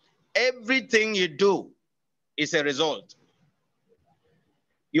is everything you do is a result.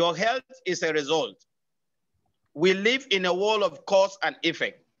 Your health is a result. We live in a world of cause and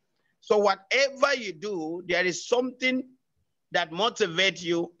effect. So whatever you do, there is something that motivates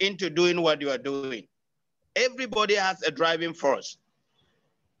you into doing what you are doing. Everybody has a driving force.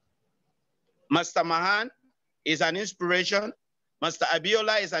 Master Mahan is an inspiration. Master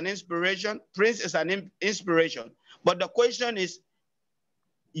Abiola is an inspiration. Prince is an inspiration. But the question is,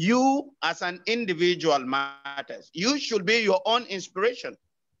 you as an individual matters. You should be your own inspiration.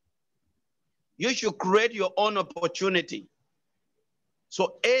 You should create your own opportunity.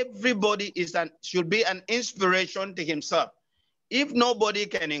 So everybody should be an inspiration to himself. If nobody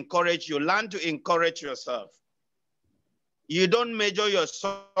can encourage you, learn to encourage yourself. You don't measure your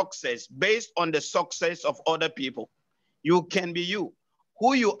success based on the success of other people. You can be you.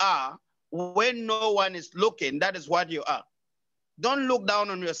 Who you are, when no one is looking, that is what you are. Don't look down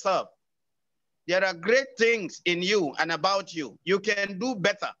on yourself. There are great things in you and about you. You can do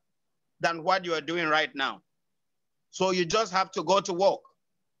better than what you are doing right now. So you just have to go to work.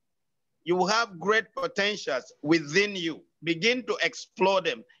 You have great potentials within you. Begin to explore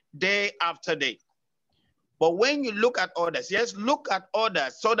them day after day. But when you look at others, yes, look at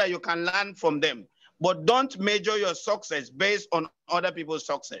others so that you can learn from them. But don't measure your success based on other people's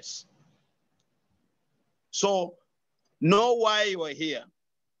success. So know why you are here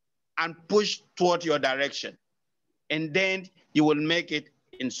and push toward your direction. And then you will make it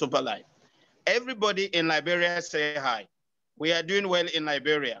in Super Life. Everybody in Liberia say hi. We are doing well in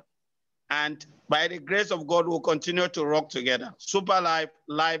Liberia. And by the grace of God, we'll continue to rock together. Super Life,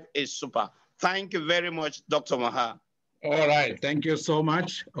 life is super. Thank you very much, Dr. Maha. All right, thank you so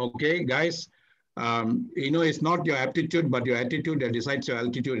much. Okay, guys, it's not your aptitude, but your attitude that decides your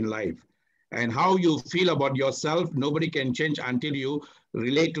altitude in life. And how you feel about yourself, nobody can change until you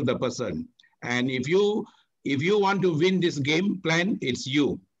relate to the person. And if you want to win this game plan, it's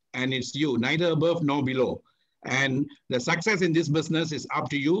you. And it's you, neither above nor below. And the success in this business is up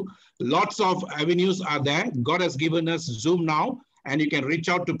to you. Lots of avenues are there. God has given us Zoom now, and you can reach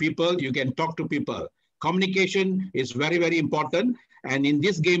out to people, you can talk to people. Communication is very, very important. And in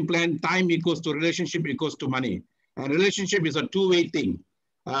this game plan, time equals to relationship equals to money. And relationship is a two-way thing.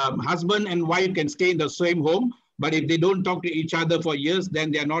 Husband and wife can stay in the same home, but if they don't talk to each other for years,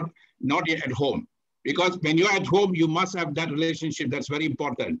 then they are not yet at home. Because when you're at home, you must have that relationship. That's very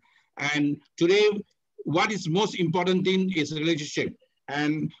important. And today, what is most important thing is relationship.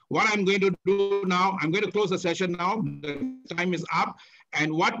 And what I'm going to do now, I'm going to close the session now. The time is up.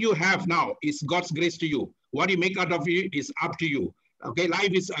 And what you have now is God's grace to you. What you make out of it is up to you. Okay, life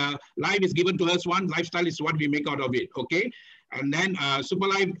is given to us one. Lifestyle is what we make out of it. Okay, and then Super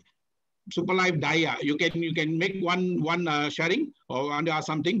Life Daya. You can make one sharing or want to ask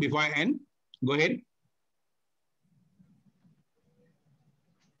something before I end. Go ahead.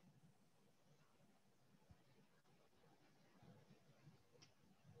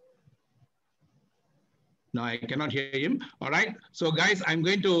 No, I cannot hear him. All right. So guys, I'm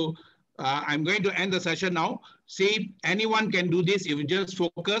going to end the session now. See, anyone can do this if you just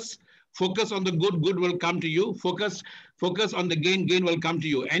focus on the good will come to you. Focus on the gain will come to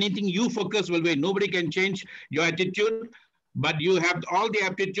you. Anything you focus will win. Nobody can change your attitude, but you have all the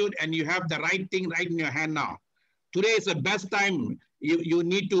aptitude and you have the right thing right in your hand now. Today is the best time. You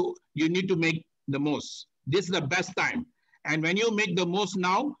need to make the most. This is the best time. And when you make the most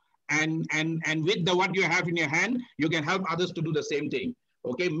now, and with what you have in your hand, you can help others to do the same thing.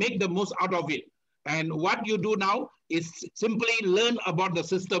 Okay, make the most out of it. And what you do now is simply learn about the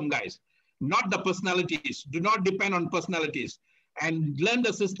system, guys, not the personalities. Do not depend on personalities. And learn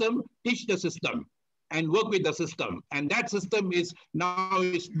the system, teach the system, and work with the system. And that system is now,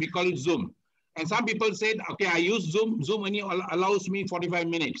 we call it Zoom. And some people said, okay, I use Zoom. Zoom only allows me 45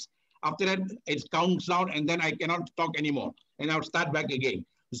 minutes. After that, it counts down, and then I cannot talk anymore. And I'll start back again.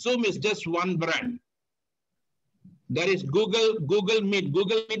 Zoom is just one brand. There is Google Meet.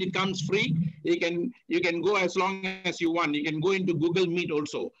 Google Meet, it comes free. You can go as long as you want. You can go into Google Meet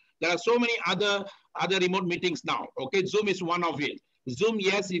also. There are so many other remote meetings now. Okay, Zoom is one of it. Zoom,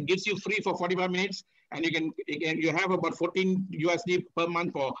 yes, it gives you free for 45 minutes, and you have about 14 USD per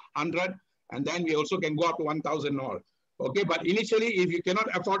month for 100, and then we also can go up to 1,000 all. Okay, but initially, if you cannot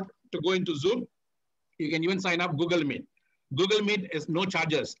afford to go into Zoom, you can even sign up Google Meet. Google Meet is no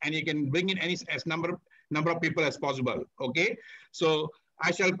charges, and you can bring in as number of people as possible. Okay, so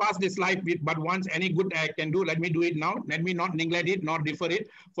I shall pass this slide, but once any good I can do, let me do it now. Let me not neglect it, nor defer it,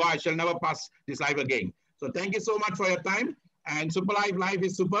 for I shall never pass this live again. So thank you so much for your time. And Super Life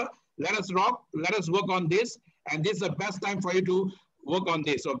is super. Let us rock. Let us work on this. And this is the best time for you to work on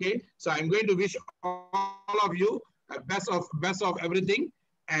this, okay? So I'm going to wish all of you best of everything.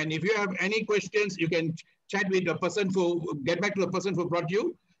 And if you have any questions, you can chat with the person get back to the person who brought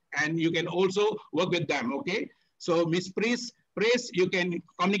you, and you can also work with them, okay? So Miss Praise, you can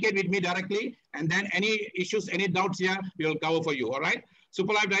communicate with me directly, and then any issues, any doubts here, we will cover for you, all right?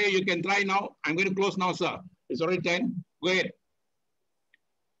 Super Live Dyer, you can try now. I'm going to close now, sir. It's already 10. Go ahead.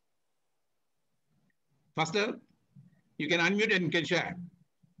 Faster. You can unmute and you can share.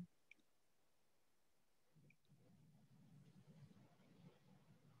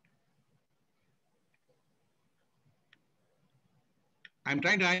 I'm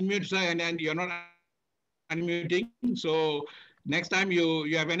trying to unmute, sir, and then you're not unmuting. So next time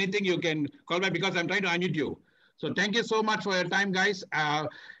you have anything, you can call back because I'm trying to unmute you. So thank you so much for your time, guys.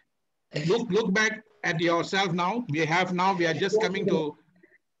 Look back at yourself now. We are just coming to,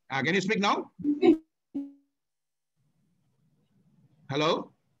 can you speak now?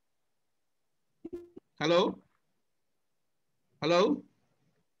 Hello? Hello? Hello?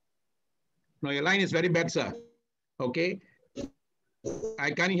 No, your line is very bad, sir. Okay. I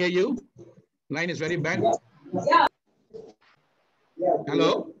can't hear you. Line is very bad.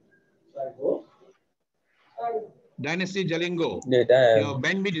 Hello? Dynasty Jalingo. Your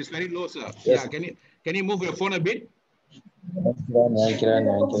bandwidth is very low, sir. Yes. Yeah, can you move your phone a bit?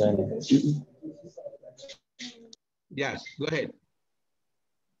 Yes, go ahead.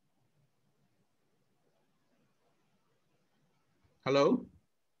 Hello?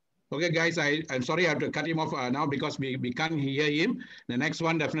 Okay, guys, I'm sorry I have to cut him off now because we can't hear him. The next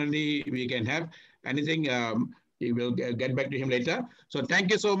one, definitely we can have anything. We will get back to him later. So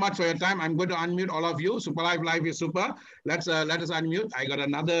thank you so much for your time. I'm going to unmute all of you. Super Live is super. Let us unmute. I got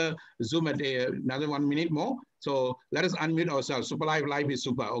another Zoom at another 1 minute more. So let us unmute ourselves. Super Live is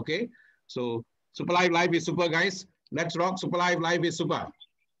super, okay? So Super Live is super, guys. Let's rock. Super Live is super.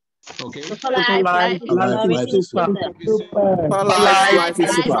 Okay. Super life is super. Super life is super.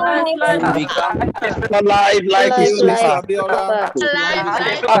 Super life is super.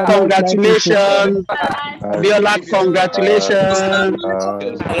 Congratulations. Abiola, congratulations.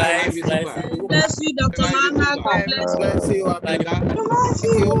 Bless you, Dr. Mama. God bless you.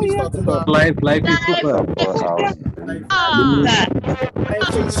 Life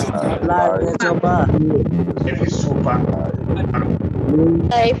is super.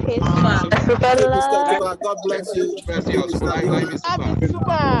 Life is super. Life is super. God bless you. Life is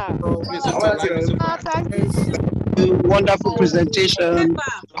super. Wonderful presentation.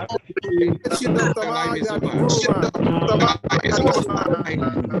 Life is super.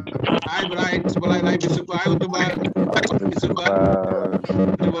 Hi, Brian. Super Life is super. Hi, Utuba. Super.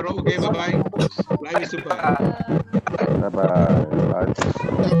 Okay, bye-bye. Life is super. Bye-bye.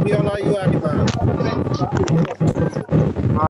 Abiola, you are the man.